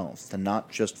themselves, to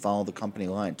not just follow the company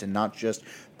line, to not just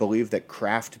believe that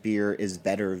craft beer is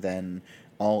better than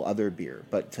all other beer,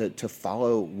 but to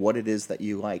follow what it is that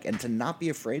you like, and to not be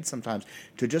afraid sometimes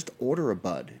to just order a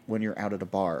bud when you're out at a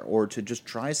bar, or to just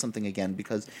try something again,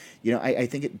 because I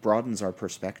think it broadens our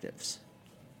perspectives.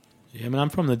 Yeah, I'm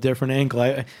from the different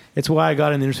angle. It's why I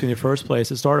got in the industry in the first place.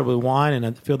 It started with wine, and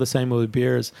I feel the same way with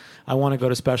beers. I want to go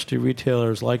to specialty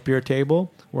retailers like Beer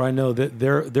Table, where I know that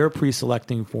they're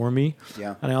pre-selecting for me.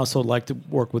 Yeah. And I also like to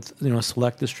work with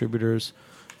select distributors.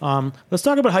 Let's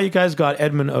talk about how you guys got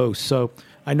Edmund Oast. So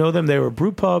I know them. They were a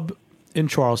brew pub in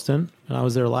Charleston, and I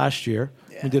was there last year.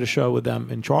 Yeah. We did a show with them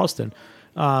in Charleston.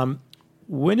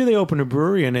 When did they open a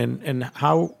brewery, and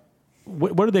how?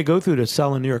 What do they go through to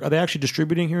sell in New York? Are they actually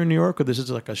distributing here in New York, or this is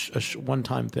like a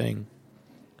one-time thing?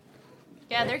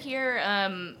 Yeah, they're here.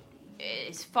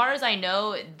 As far as I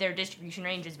know, their distribution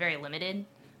range is very limited.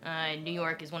 New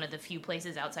York is one of the few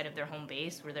places outside of their home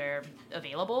base where they're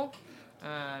available,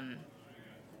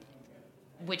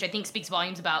 which I think speaks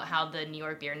volumes about how the New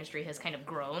York beer industry has kind of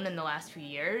grown in the last few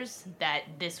years, that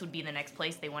this would be the next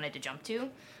place they wanted to jump to.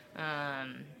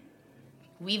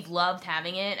 We've loved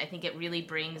having it. I think it really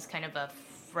brings kind of a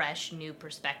fresh, new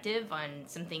perspective on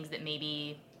some things that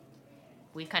maybe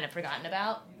we've kind of forgotten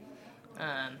about.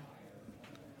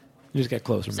 You just get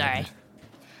closer. Sorry.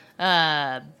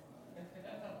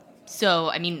 So,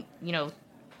 I mean,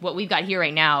 what we've got here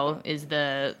right now is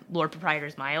the Lord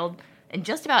Proprietor's Mild, and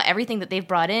just about everything that they've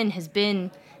brought in has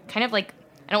been kind of like,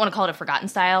 I don't want to call it a forgotten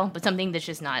style, but something that's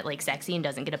just not like sexy and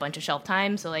doesn't get a bunch of shelf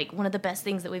time. So like one of the best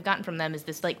things that we've gotten from them is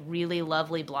this like really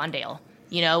lovely blonde ale,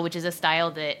 which is a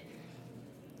style that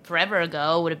forever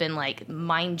ago would have been like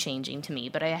mind changing to me.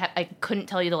 But I couldn't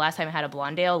tell you the last time I had a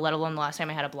blonde ale, let alone the last time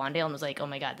I had a blonde ale, and was like, oh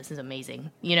my God, this is amazing,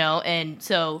 And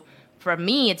so for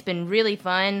me, it's been really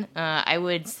fun. I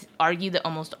would argue that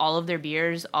almost all of their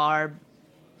beers are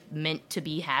meant to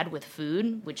be had with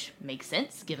food, which makes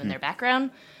sense given their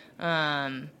background.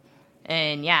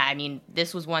 And yeah, I mean,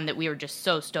 this was one that we were just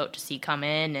so stoked to see come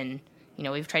in, and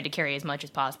we've tried to carry as much as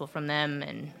possible from them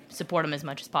and support them as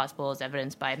much as possible, as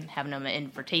evidenced by having them in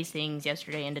for tastings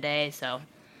yesterday and today. So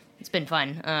it's been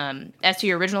fun. As to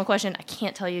your original question, I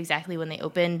can't tell you exactly when they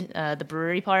opened the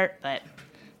brewery part, but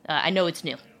I know it's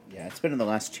new. Yeah, it's been in the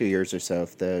last 2 years or so.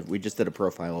 We just did a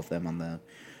profile of them on the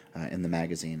in the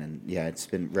magazine, and yeah, it's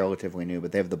been relatively new.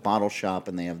 But they have the bottle shop,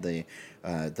 and they have the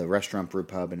restaurant brew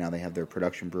pub, and now they have their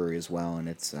production brewery as well. And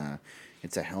it's a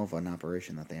hell of an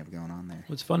operation that they have going on there.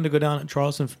 It's fun to go down at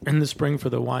Charleston in the spring for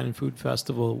the Wine and Food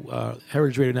Festival.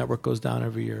 Heritage Radio Network goes down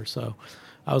every year, so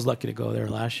I was lucky to go there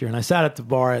last year. And I sat at the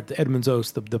bar at the Edmonds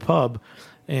Oast, the pub,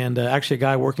 and actually a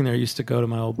guy working there used to go to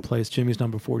my old place, Jimmy's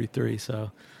Number 43,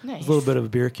 so nice. It's a little bit of a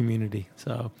beer community.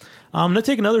 So I'm going to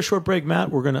take another short break,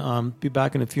 Matt. We're going to be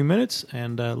back in a few minutes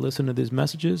and listen to these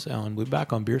messages, and we'll be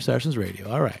back on Beer Sessions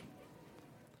Radio. All right.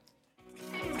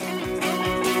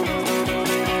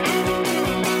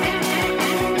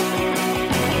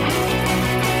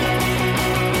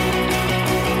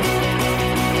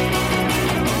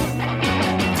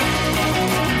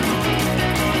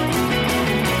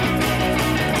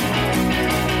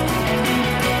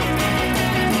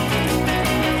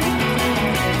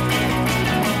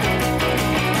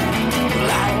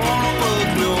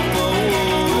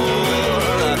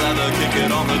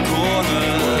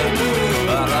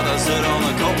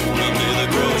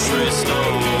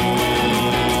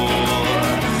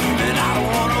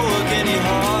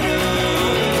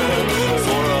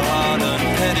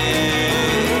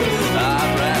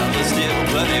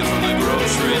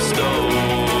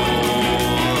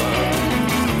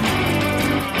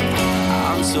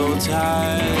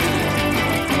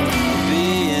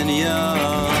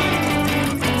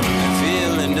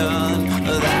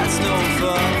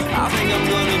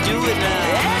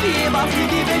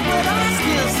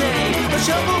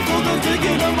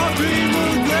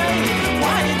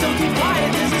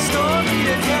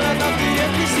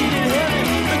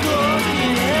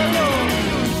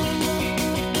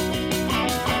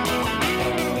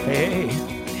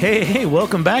 Hey,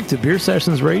 welcome back to Beer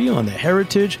Sessions Radio on the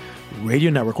Heritage Radio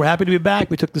Network. We're happy to be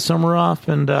back. We took the summer off,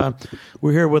 and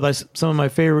we're here with some of my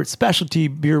favorite specialty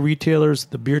beer retailers,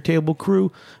 the Beer Table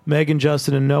crew, Megan,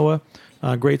 Justin, and Noah.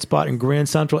 Great spot in Grand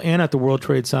Central and at the World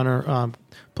Trade Center,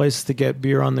 places to get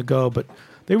beer on the go. But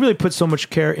they really put so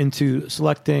much care into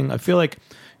selecting. I feel like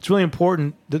it's really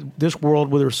important that this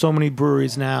world where there's so many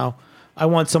breweries now, I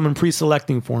want someone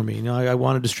pre-selecting for me. I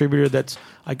want a distributor that's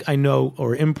I know,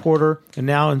 or importer. And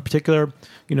now in particular,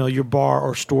 your bar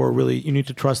or store, really, you need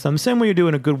to trust them. The same way you do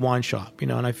in a good wine shop,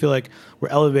 and I feel like we're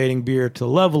elevating beer to the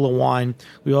level of wine.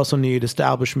 We also need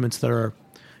establishments that are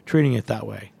treating it that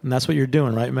way. And that's what you're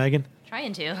doing, right, Megan?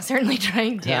 Certainly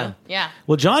trying to. Yeah.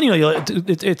 Well, John, we're going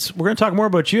to talk more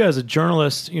about you as a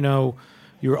journalist.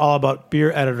 You're all about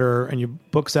beer editor, and your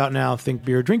book's out now, Think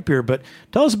Beer, Drink Beer. But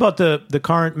tell us about the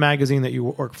current magazine that you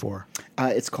work for.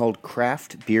 It's called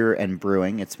Craft Beer and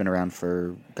Brewing. It's been around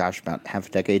for, about half a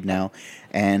decade now.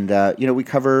 And, we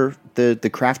cover the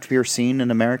craft beer scene in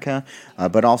America,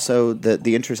 but also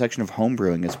the intersection of home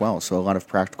brewing as well. So a lot of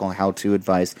practical how-to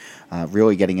advice,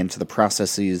 really getting into the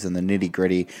processes and the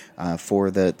nitty-gritty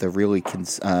for the really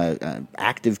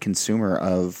active consumer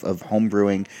of home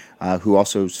brewing, who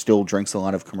also still drinks a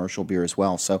lot of commercial beer as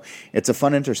well. So it's a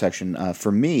fun intersection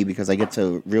for me because I get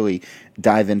to really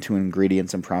dive into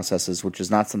ingredients and processes, which is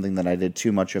not something that I did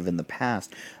too much of in the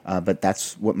past, but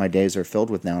that's what my days are filled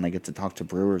with now, and I get to talk to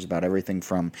brewers about everything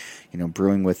from,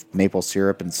 brewing with maple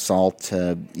syrup and salt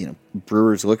to,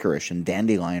 brewer's licorice and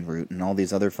dandelion root and all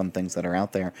these other fun things that are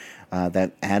out there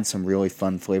that add some really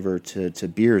fun flavor to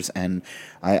beers. And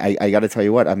I got to tell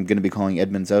you what, I'm going to be calling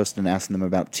Edmonds Oast and asking them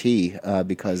about tea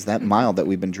because that mild that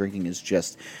we've been drinking is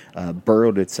just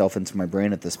burrowed itself into my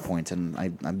brain at this point, and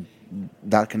I'm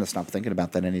not going to stop thinking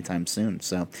about that anytime soon.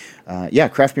 So,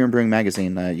 Craft Beer and Brewing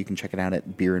Magazine, you can check it out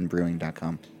at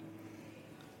beerandbrewing.com.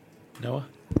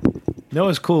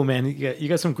 Noah's cool, man. You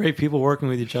got some great people working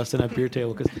with you, Justin, at Beer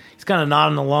Table, because he's kind of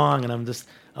nodding along, and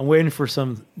I'm waiting for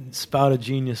some spout of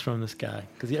genius from this guy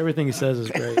because everything he says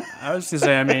is great. I was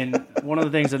going to say, one of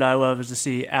the things that I love is to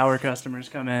see our customers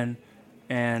come in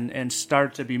and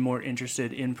start to be more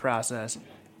interested in process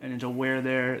and into where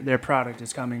their product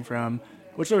is coming from,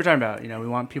 which is what we're talking about. We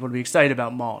want people to be excited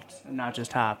about malts and not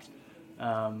just hops.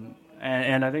 And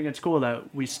I think it's cool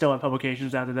that we still have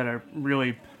publications out there that are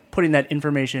really putting that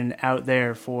information out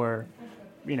there for,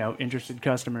 interested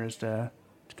customers to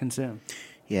consume.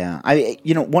 Yeah,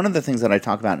 one of the things that I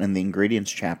talk about in the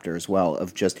ingredients chapter as well,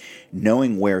 of just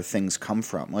knowing where things come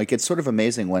from. Like, it's sort of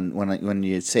amazing when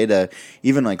you say to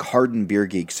even like hardened beer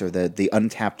geeks or the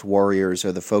Untapped warriors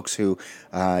or the folks who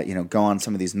go on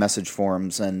some of these message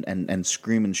forums and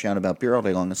scream and shout about beer all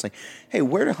day long. It's like, hey,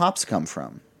 where do hops come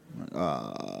from?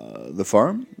 The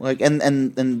farm,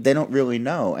 and they don't really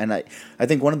know. And I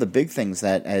think one of the big things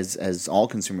that as all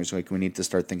consumers, we need to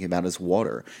start thinking about is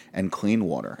water and clean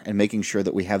water and making sure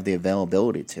that we have the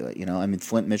availability to it.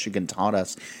 Flint, Michigan taught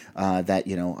us that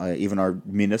even our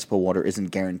municipal water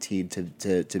isn't guaranteed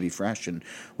to be fresh, and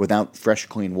without fresh,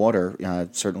 clean water,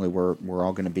 certainly we're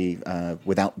all going to be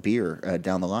without beer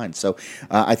down the line. So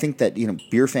I think that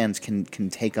beer fans can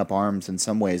take up arms in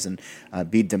some ways and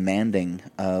be demanding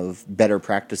of better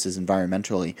practices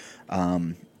environmentally,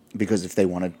 because if they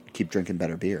want to keep drinking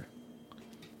better beer.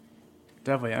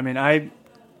 Definitely.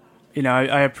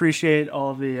 I appreciate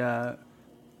all the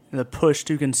push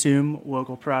to consume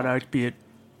local product, be it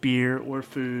beer or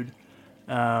food.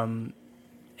 And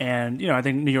I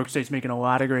think New York State's making a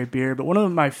lot of great beer. But one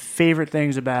of my favorite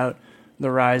things about the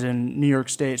rise in New York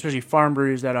State, especially farm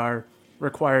breweries that are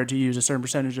required to use a certain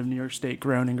percentage of New York State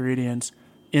grown ingredients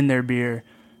in their beer,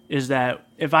 is that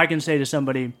if I can say to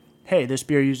somebody, hey, this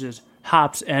beer uses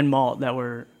hops and malt that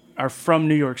are from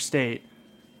New York State,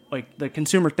 like the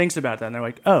consumer thinks about that and they're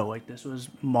like, oh, like this was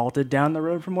malted down the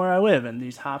road from where I live and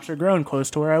these hops are grown close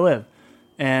to where I live.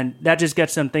 And that just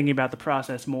gets them thinking about the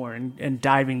process more and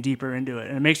diving deeper into it.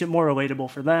 And it makes it more relatable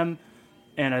for them.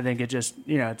 And I think it just,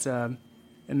 it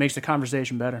makes the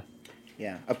conversation better.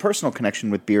 Yeah, a personal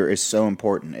connection with beer is so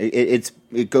important.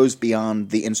 It goes beyond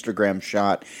the Instagram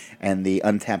shot and the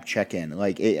Untapped check-in.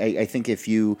 I think if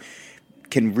you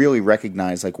can really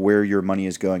recognize where your money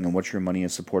is going and what your money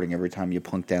is supporting every time you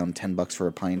plunk down $10 for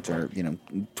a pint or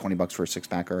 $20 for a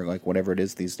 6-pack or whatever it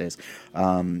is these days.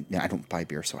 I don't buy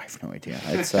beer, so I have no idea.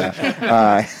 It's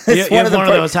one of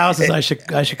those houses I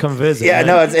should come visit. Yeah,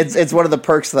 no, it's one of the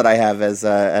perks that I have as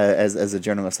a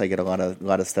journalist. I get a lot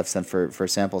of stuff sent for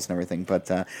samples and everything. But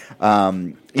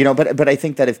but I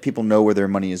think that if people know where their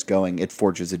money is going, it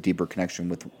forges a deeper connection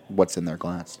with what's in their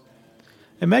glass.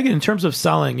 And Megan, in terms of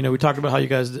selling, we talked about how you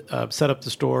guys set up the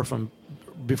store from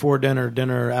before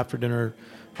dinner, after dinner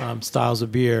styles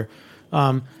of beer.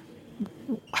 How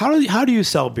do you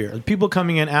sell beer? Are people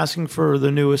coming in asking for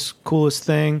the newest, coolest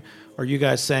thing? Or are you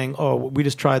guys saying, oh, we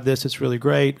just tried this, it's really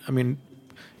great?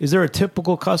 Is there a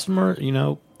typical customer,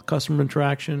 customer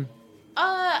interaction?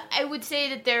 I would say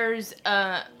that there's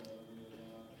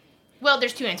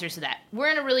two answers to that.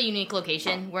 We're in a really unique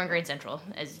location. We're in Grand Central,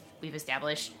 as we've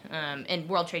established, and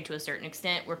World Trade to a certain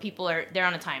extent, where people they're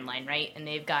on a timeline, right? And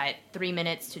they've got 3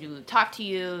 minutes to talk to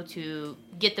you, to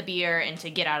get the beer, and to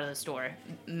get out of the store,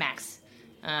 max.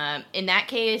 In that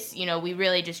case, we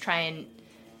really just try and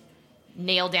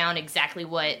nail down exactly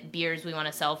what beers we want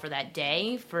to sell for that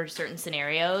day for certain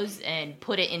scenarios and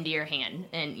put it into your hand.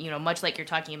 And, much like you're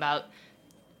talking about,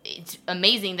 it's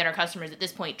amazing that our customers at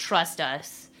this point trust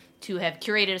us to have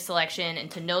curated a selection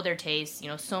and to know their tastes.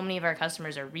 So many of our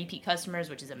customers are repeat customers,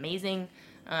 which is amazing,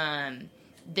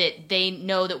 that they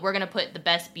know that we're going to put the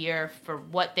best beer for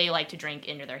what they like to drink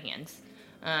into their hands.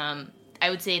 I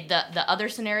would say the other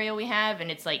scenario we have, and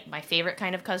it's my favorite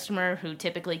kind of customer who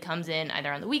typically comes in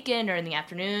either on the weekend or in the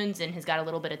afternoons and has got a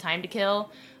little bit of time to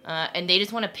kill, and they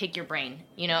just want to pick your brain,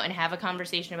 and have a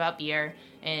conversation about beer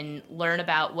and learn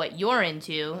about what you're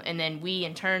into, and then we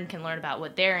in turn can learn about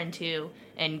what they're into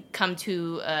and come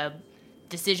to a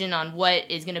decision on what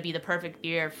is going to be the perfect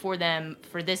beer for them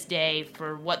for this day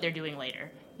for what they're doing later,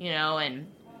 and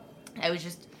I was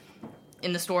just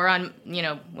in the store on,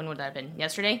 when would that have been?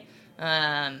 Yesterday?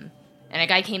 And a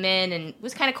guy came in and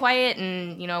was kind of quiet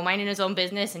and, minding his own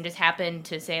business and just happened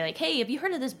to say, hey, have you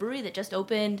heard of this brewery that just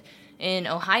opened in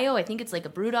Ohio? I think it's a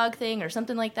BrewDog thing or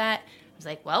something like that. I was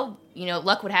like, well,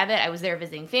 luck would have it. I was there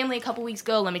visiting family a couple weeks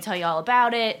ago. Let me tell you all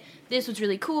about it. This was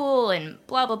really cool and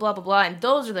blah, blah, blah, blah, blah. And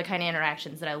those are the kind of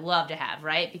interactions that I love to have,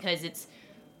 right? Because it's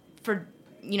for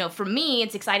me,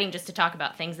 it's exciting just to talk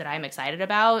about things that I'm excited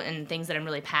about and things that I'm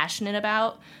really passionate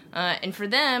about. And for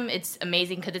them, it's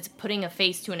amazing because it's putting a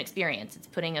face to an experience. It's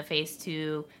putting a face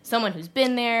to someone who's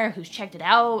been there, who's checked it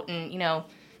out. And,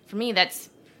 for me,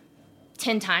 that's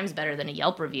 10 times better than a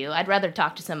Yelp review. I'd rather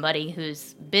talk to somebody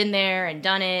who's been there and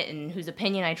done it and whose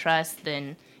opinion I trust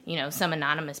than, some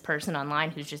anonymous person online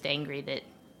who's just angry that,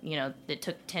 that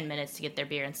took 10 minutes to get their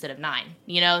beer instead of 9,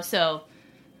 So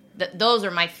those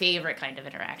are my favorite kind of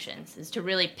interactions, is to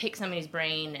really pick somebody's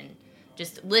brain and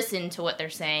just listen to what they're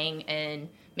saying and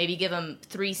maybe give them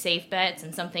 3 safe bets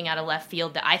and something out of left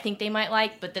field that I think they might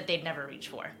like, but that they'd never reach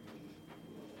for.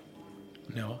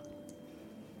 Noah.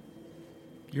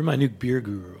 You're my new beer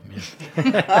guru,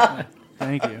 man.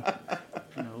 Thank you.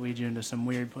 I'm gonna lead you into some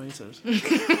weird places.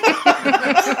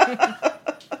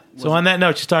 So on that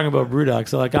note, she's talking about BrewDog.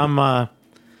 So like I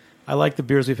like the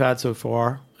beers we've had so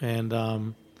far, and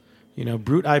Brut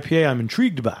IPA I'm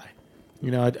intrigued by.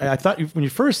 I thought when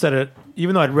you first said it,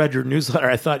 even though I'd read your newsletter,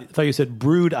 I thought you said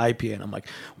brewed IPA, and I'm like,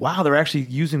 wow, they're actually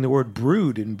using the word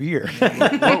brewed in beer. What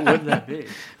would that be? And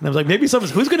I was like, maybe who's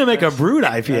going to make a brewed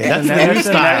IPA? That's the new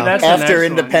style. After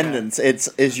independence,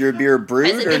 is your beer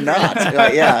brewed or not?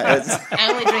 I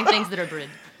only drink things that are brewed.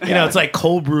 It's like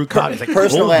cold brew coffee. Like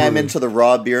personally, I'm into the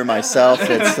raw beer myself.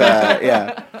 It's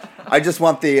I just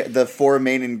want the four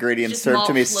main ingredients just served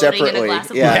to me floating in a separately. glass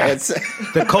of It's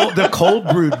the cold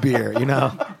brewed beer.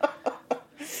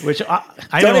 Which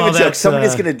I don't know even joke.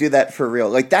 Somebody's uh, going to do that for real.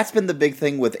 Like that's been the big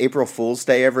thing with April Fool's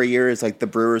Day every year. Is like the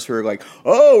brewers who are like,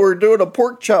 "Oh, we're doing a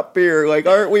pork chop beer. Like,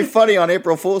 aren't we funny on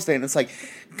April Fool's Day?" And it's like,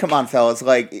 come on, fellas.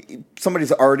 Like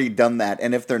somebody's already done that,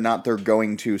 and if they're not, they're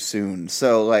going too soon.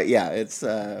 So like, it's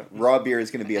raw beer is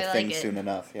going to be a thing soon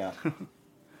enough. Yeah.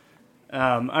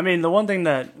 I mean, the one thing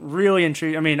that really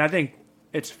intrigued, I think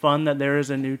it's fun that there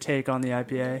is a new take on the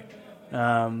IPA.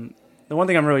 The one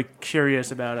thing I'm really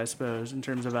curious about, I suppose, in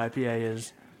terms of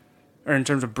IPA or in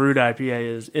terms of brewed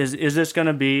IPA is this going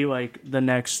to be like the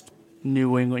next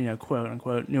New England, quote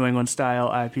unquote, New England style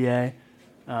IPA?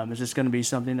 Is this going to be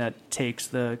something that takes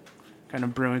the kind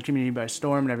of brewing community by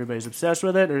storm and everybody's obsessed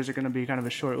with it? Or is it going to be kind of a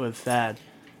short-lived fad?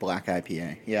 Black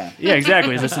IPA, yeah. Yeah,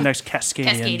 exactly. Is this the next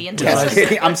Cascadian?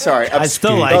 Cascadian. I'm sorry. I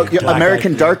still like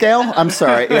American IPA. Dark Ale? I'm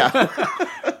sorry,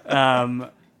 yeah.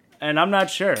 And I'm not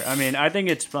sure. I mean, I think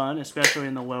it's fun, especially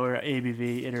in the lower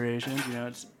ABV iterations.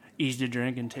 It's easy to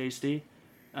drink and tasty.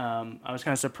 I was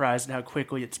kind of surprised at how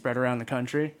quickly it spread around the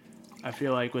country. I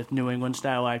feel like with New England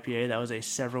style IPA, that was a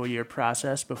several-year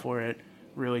process before it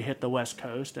really hit the West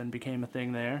Coast and became a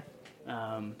thing there.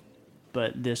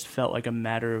 But this felt like a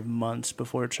matter of months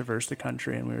before it traversed the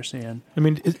country, and we were seeing. I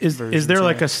mean, is there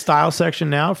like a style section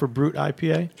now for Brut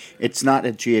IPA? It's not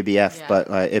at GABF, but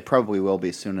it probably will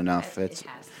be soon enough. It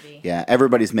has to be. Yeah,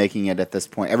 everybody's making it at this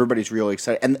point. Everybody's really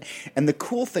excited, and the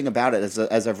cool thing about it,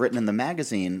 as I've written in the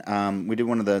magazine, we did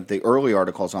one of the early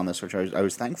articles on this, which I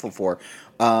was thankful for,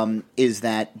 is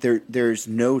that there's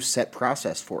no set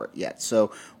process for it yet.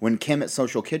 So when Kim at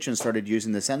Social Kitchen started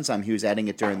using this enzyme, he was adding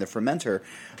it during the fermenter,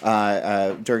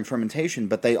 during fermentation,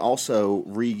 but they also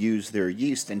reused their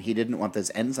yeast, and he didn't want this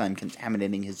enzyme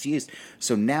contaminating his yeast.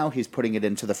 So now he's putting it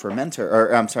into the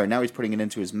fermenter, now he's putting it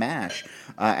into his mash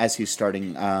as he's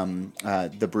starting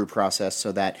the brew process,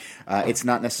 so that it's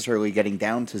not necessarily getting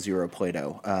down to zero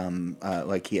Plato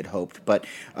like he had hoped. But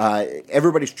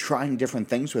everybody's trying different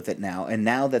things with it now, and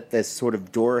now that this sort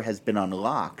of door has been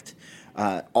unlocked,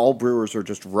 all brewers are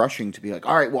just rushing to be like,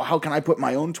 all right, well, how can I put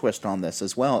my own twist on this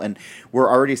as well? And we're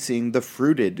already seeing the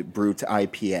fruited Brut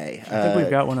IPA. I think we've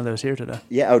got one of those here today.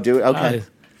 Yeah, do it?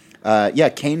 Okay.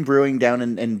 Cane Brewing down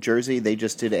in Jersey, they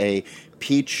just did a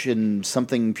peach and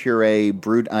something puree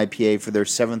Brut IPA for their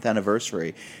 7th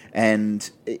anniversary. And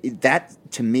that,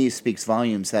 to me, speaks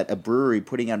volumes that a brewery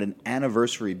putting out an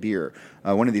anniversary beer,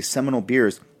 one of these seminal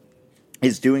beers,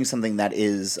 is doing something that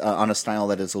is on a style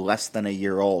that is less than a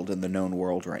year old in the known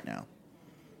world right now.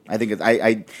 I think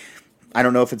I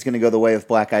don't know if it's going to go the way of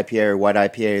Black IPA or White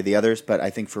IPA or the others, but I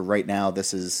think for right now,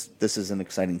 this is an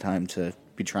exciting time to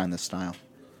be trying this style.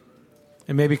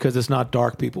 And maybe because it's not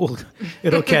dark, people,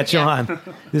 it'll catch on.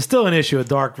 There's still an issue of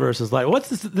dark versus light. What's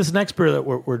this next beer that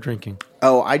we're drinking?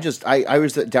 Oh, I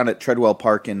was down at Treadwell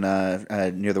Park in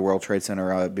near the World Trade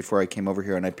Center before I came over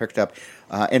here, and I picked up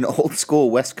an old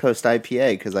school West Coast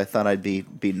IPA because I thought I'd be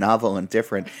novel and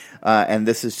different. And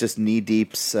this is just Knee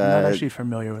Deep's. I'm not actually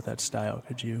familiar with that style.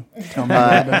 Could you tell me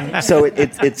about it? So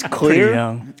it's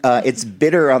clear. It's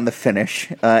bitter on the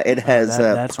finish. It has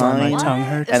that's why my pine tongue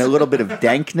hurts. and a little bit of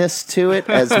dankness to it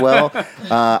as well.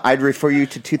 I'd refer you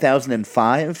to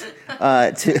 2005.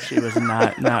 She was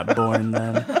not born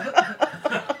then.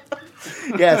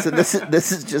 Yeah, so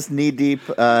this is just Knee Deep.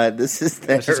 This is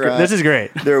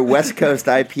great. Their West Coast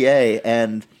IPA,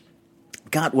 and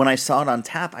God, when I saw it on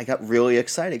tap, I got really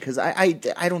excited because I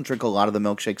don't drink a lot of the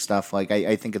milkshake stuff. Like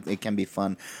I think it can be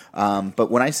fun,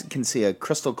 but when I can see a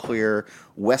crystal clear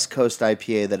West Coast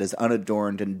IPA that is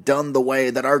unadorned and done the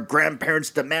way that our grandparents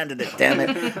demanded it, damn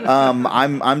it,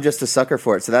 I'm just a sucker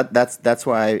for it. So that's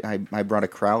why I brought a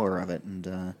crowler of it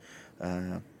and.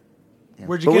 Yeah.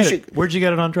 Where'd you get it? Where'd you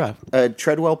get it on draft?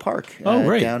 Treadwell Park. Oh,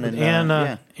 great. Down in, Ann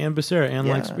Becerra. Ann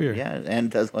likes beer. Yeah, Ann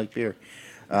does like beer.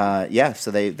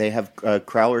 So they have a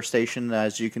Crowler station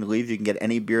as you can leave. You can get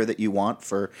any beer that you want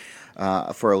for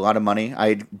a lot of money.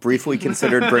 I briefly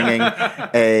considered bringing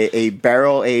a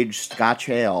barrel-aged Scotch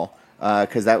ale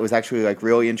because that was actually like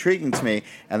really intriguing to me.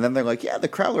 And then they're like, yeah, the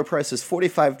Crowler price is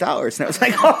 $45. And I was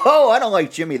like, oh, I don't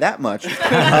like Jimmy that much.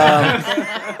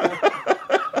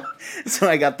 So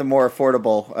I got the more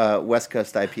affordable West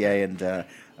Coast IPA, and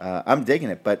I'm digging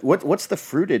it. But what's the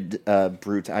fruited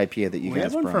Brut IPA that you guys brought? We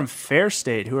have one from Fair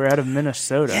State, who are out of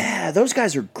Minnesota. Yeah, those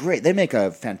guys are great. They make a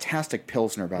fantastic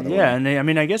Pilsner, by the way. Yeah,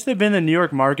 and I guess they've been in the New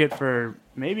York market for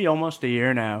maybe almost a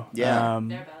year now. Yeah.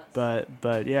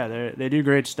 But yeah, they do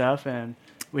great stuff, and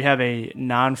we have a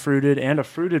non-fruited and a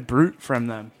fruited Brut from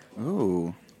them.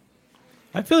 Ooh.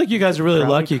 I feel like you guys are really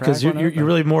Probably lucky because crack one you're open.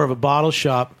 really more of a bottle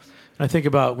shop. And I think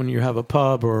about when you have a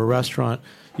pub or a restaurant,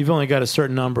 you've only got a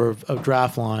certain number of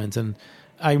draft lines. And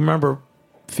I remember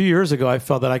a few years ago, I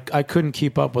felt that I couldn't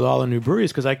keep up with all the new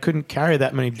breweries because I couldn't carry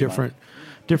that many different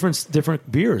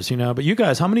beers, But you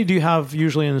guys, how many do you have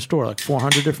usually in the store? Like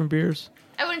 400 different beers?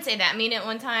 I wouldn't say that. I mean, at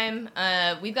one time,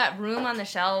 we've got room on the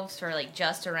shelves for like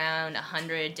just around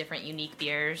 100 different unique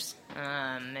beers,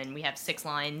 and we have 6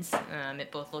 lines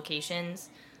at both locations.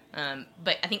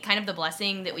 But I think kind of the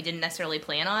blessing that we didn't necessarily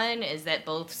plan on is that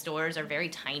both stores are very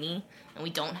tiny, and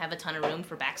we don't have a ton of room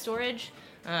for back storage.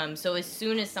 So as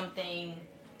soon as something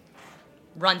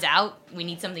runs out, we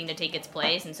need something to take its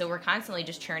place, and so we're constantly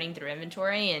just churning through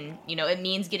inventory, and it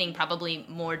means getting probably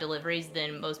more deliveries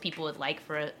than most people would like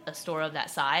for a store of that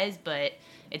size, but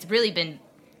it's really been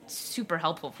super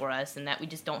helpful for us in that we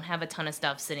just don't have a ton of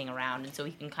stuff sitting around, and so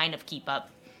we can kind of keep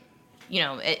up,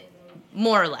 it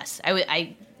more or less.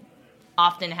 I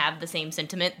often have the same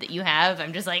sentiment that you have.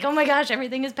 I'm just like, oh my gosh,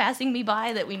 everything is passing me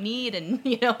by that we need, and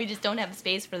we just don't have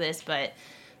space for this, but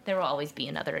there will always be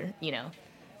another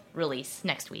release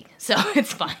next week, so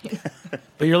it's fine.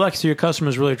 But you're lucky, so your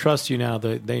customers really trust you now.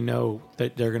 They know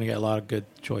that they're going to get a lot of good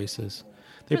choices.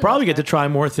 They probably get to try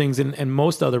more things in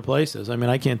most other places. I mean,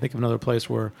 I can't think of another place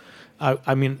where,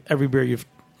 every beer you've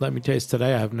let me taste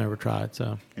today, I've never tried.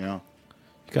 So yeah,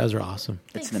 you guys are awesome.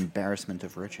 It's an embarrassment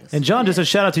of riches. And John, just a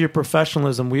shout out to your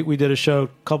professionalism. We did a show a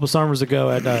couple summers ago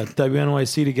at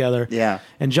WNYC together. Yeah.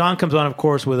 And John comes on, of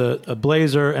course, with a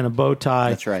blazer and a bow tie.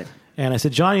 That's right. And I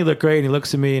said, John, you look great. And he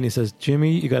looks at me and he says,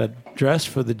 Jimmy, you got to dress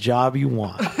for the job you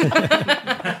want.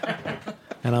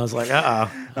 And I was like,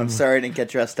 I'm sorry I didn't get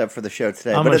dressed up for the show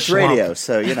today, I'm but a it's schlump. radio,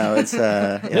 so it's.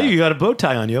 Yeah, you got a bow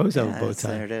tie on. You always have a bow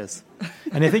tie. There it is.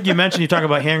 And I think you mentioned you talk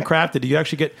about handcrafted. You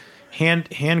actually get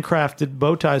handcrafted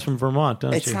bow ties from Vermont,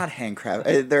 don't It's you? not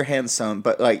handcrafted. They're hand sewn,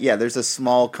 but there's a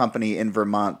small company in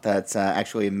Vermont that's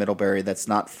actually in Middlebury that's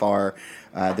not far.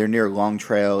 They're near Long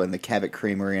Trail and the Cabot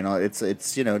Creamery and all. It's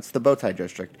the bow tie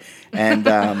district. And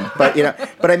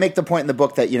but I make the point in the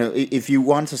book that if you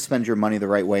want to spend your money the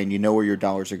right way and you know where your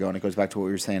dollars are going, it goes back to what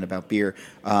we were saying about beer.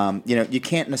 You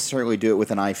can't necessarily do it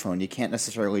with an iPhone. You can't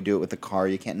necessarily do it with a car.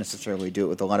 You can't necessarily do it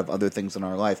with a lot of other things in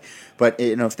our life. But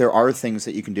if there are things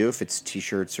that you can do, if it's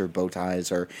T-shirts or bow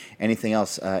ties or anything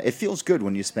else, it feels good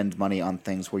when you spend money on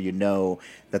things where you know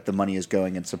that the money is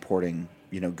going and supporting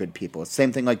good people. It's the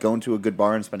same thing like going to a good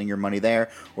bar and spending your money there,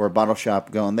 or a bottle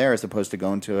shop going there, as opposed to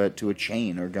going to a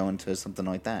chain or going to something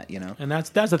like that. And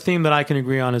that's a theme that I can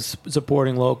agree on, is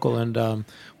supporting local. And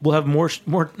we'll have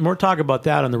more talk about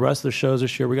that on the rest of the shows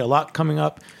this year. We got a lot coming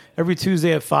up. Every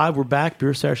Tuesday at 5, we're back,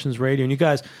 Beer Sessions Radio. And you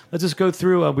guys, let's just go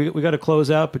through. We got to close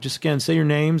out, but just again, say your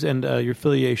names and your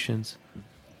affiliations.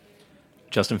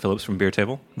 Justin Phillips from Beer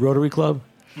Table. Rotary Club.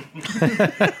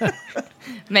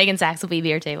 Megan Saxelby,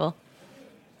 Beer Table.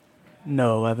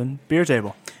 No 11, Beer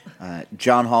Table.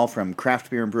 John Hall from Craft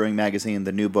Beer and Brewing Magazine,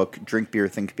 the new book, Drink Beer,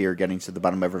 Think Beer, Getting to the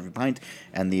Bottom of Every Pint,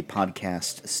 and the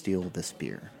podcast, Steal This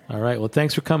Beer. All right. Well,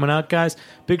 thanks for coming out, guys.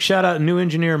 Big shout out to new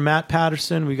engineer Matt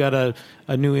Patterson. We got a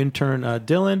new intern,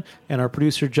 Dylan, and our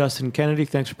producer, Justin Kennedy.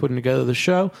 Thanks for putting together the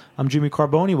show. I'm Jimmy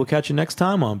Carboni. We'll catch you next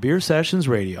time on Beer Sessions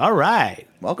Radio. All right.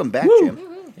 Welcome back, Woo. Jim.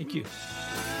 Thank you.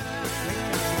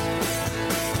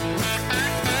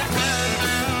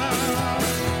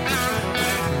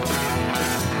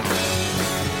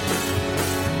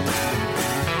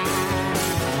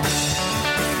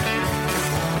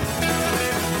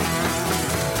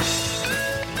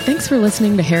 Thanks for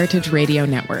listening to Heritage Radio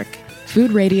Network,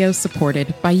 food radio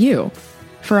supported by you.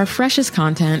 For our freshest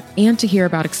content and to hear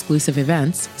about exclusive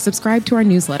events, subscribe to our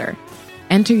newsletter.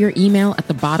 Enter your email at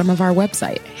the bottom of our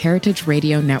website,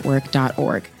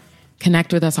 heritageradionetwork.org.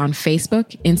 Connect with us on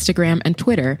Facebook, Instagram, and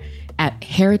Twitter at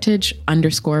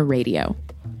heritage_radio.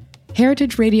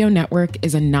 Heritage Radio Network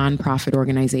is a nonprofit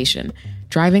organization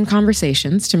driving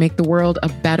conversations to make the world a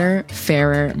better,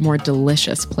 fairer, more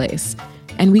delicious place.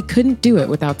 And we couldn't do it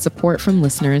without support from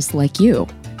listeners like you.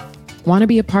 Want to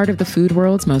be a part of the food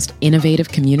world's most innovative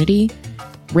community?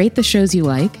 Rate the shows you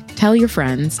like, tell your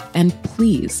friends, and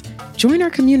please join our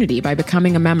community by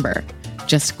becoming a member.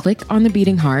 Just click on the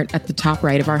beating heart at the top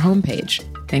right of our homepage.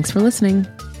 Thanks for listening.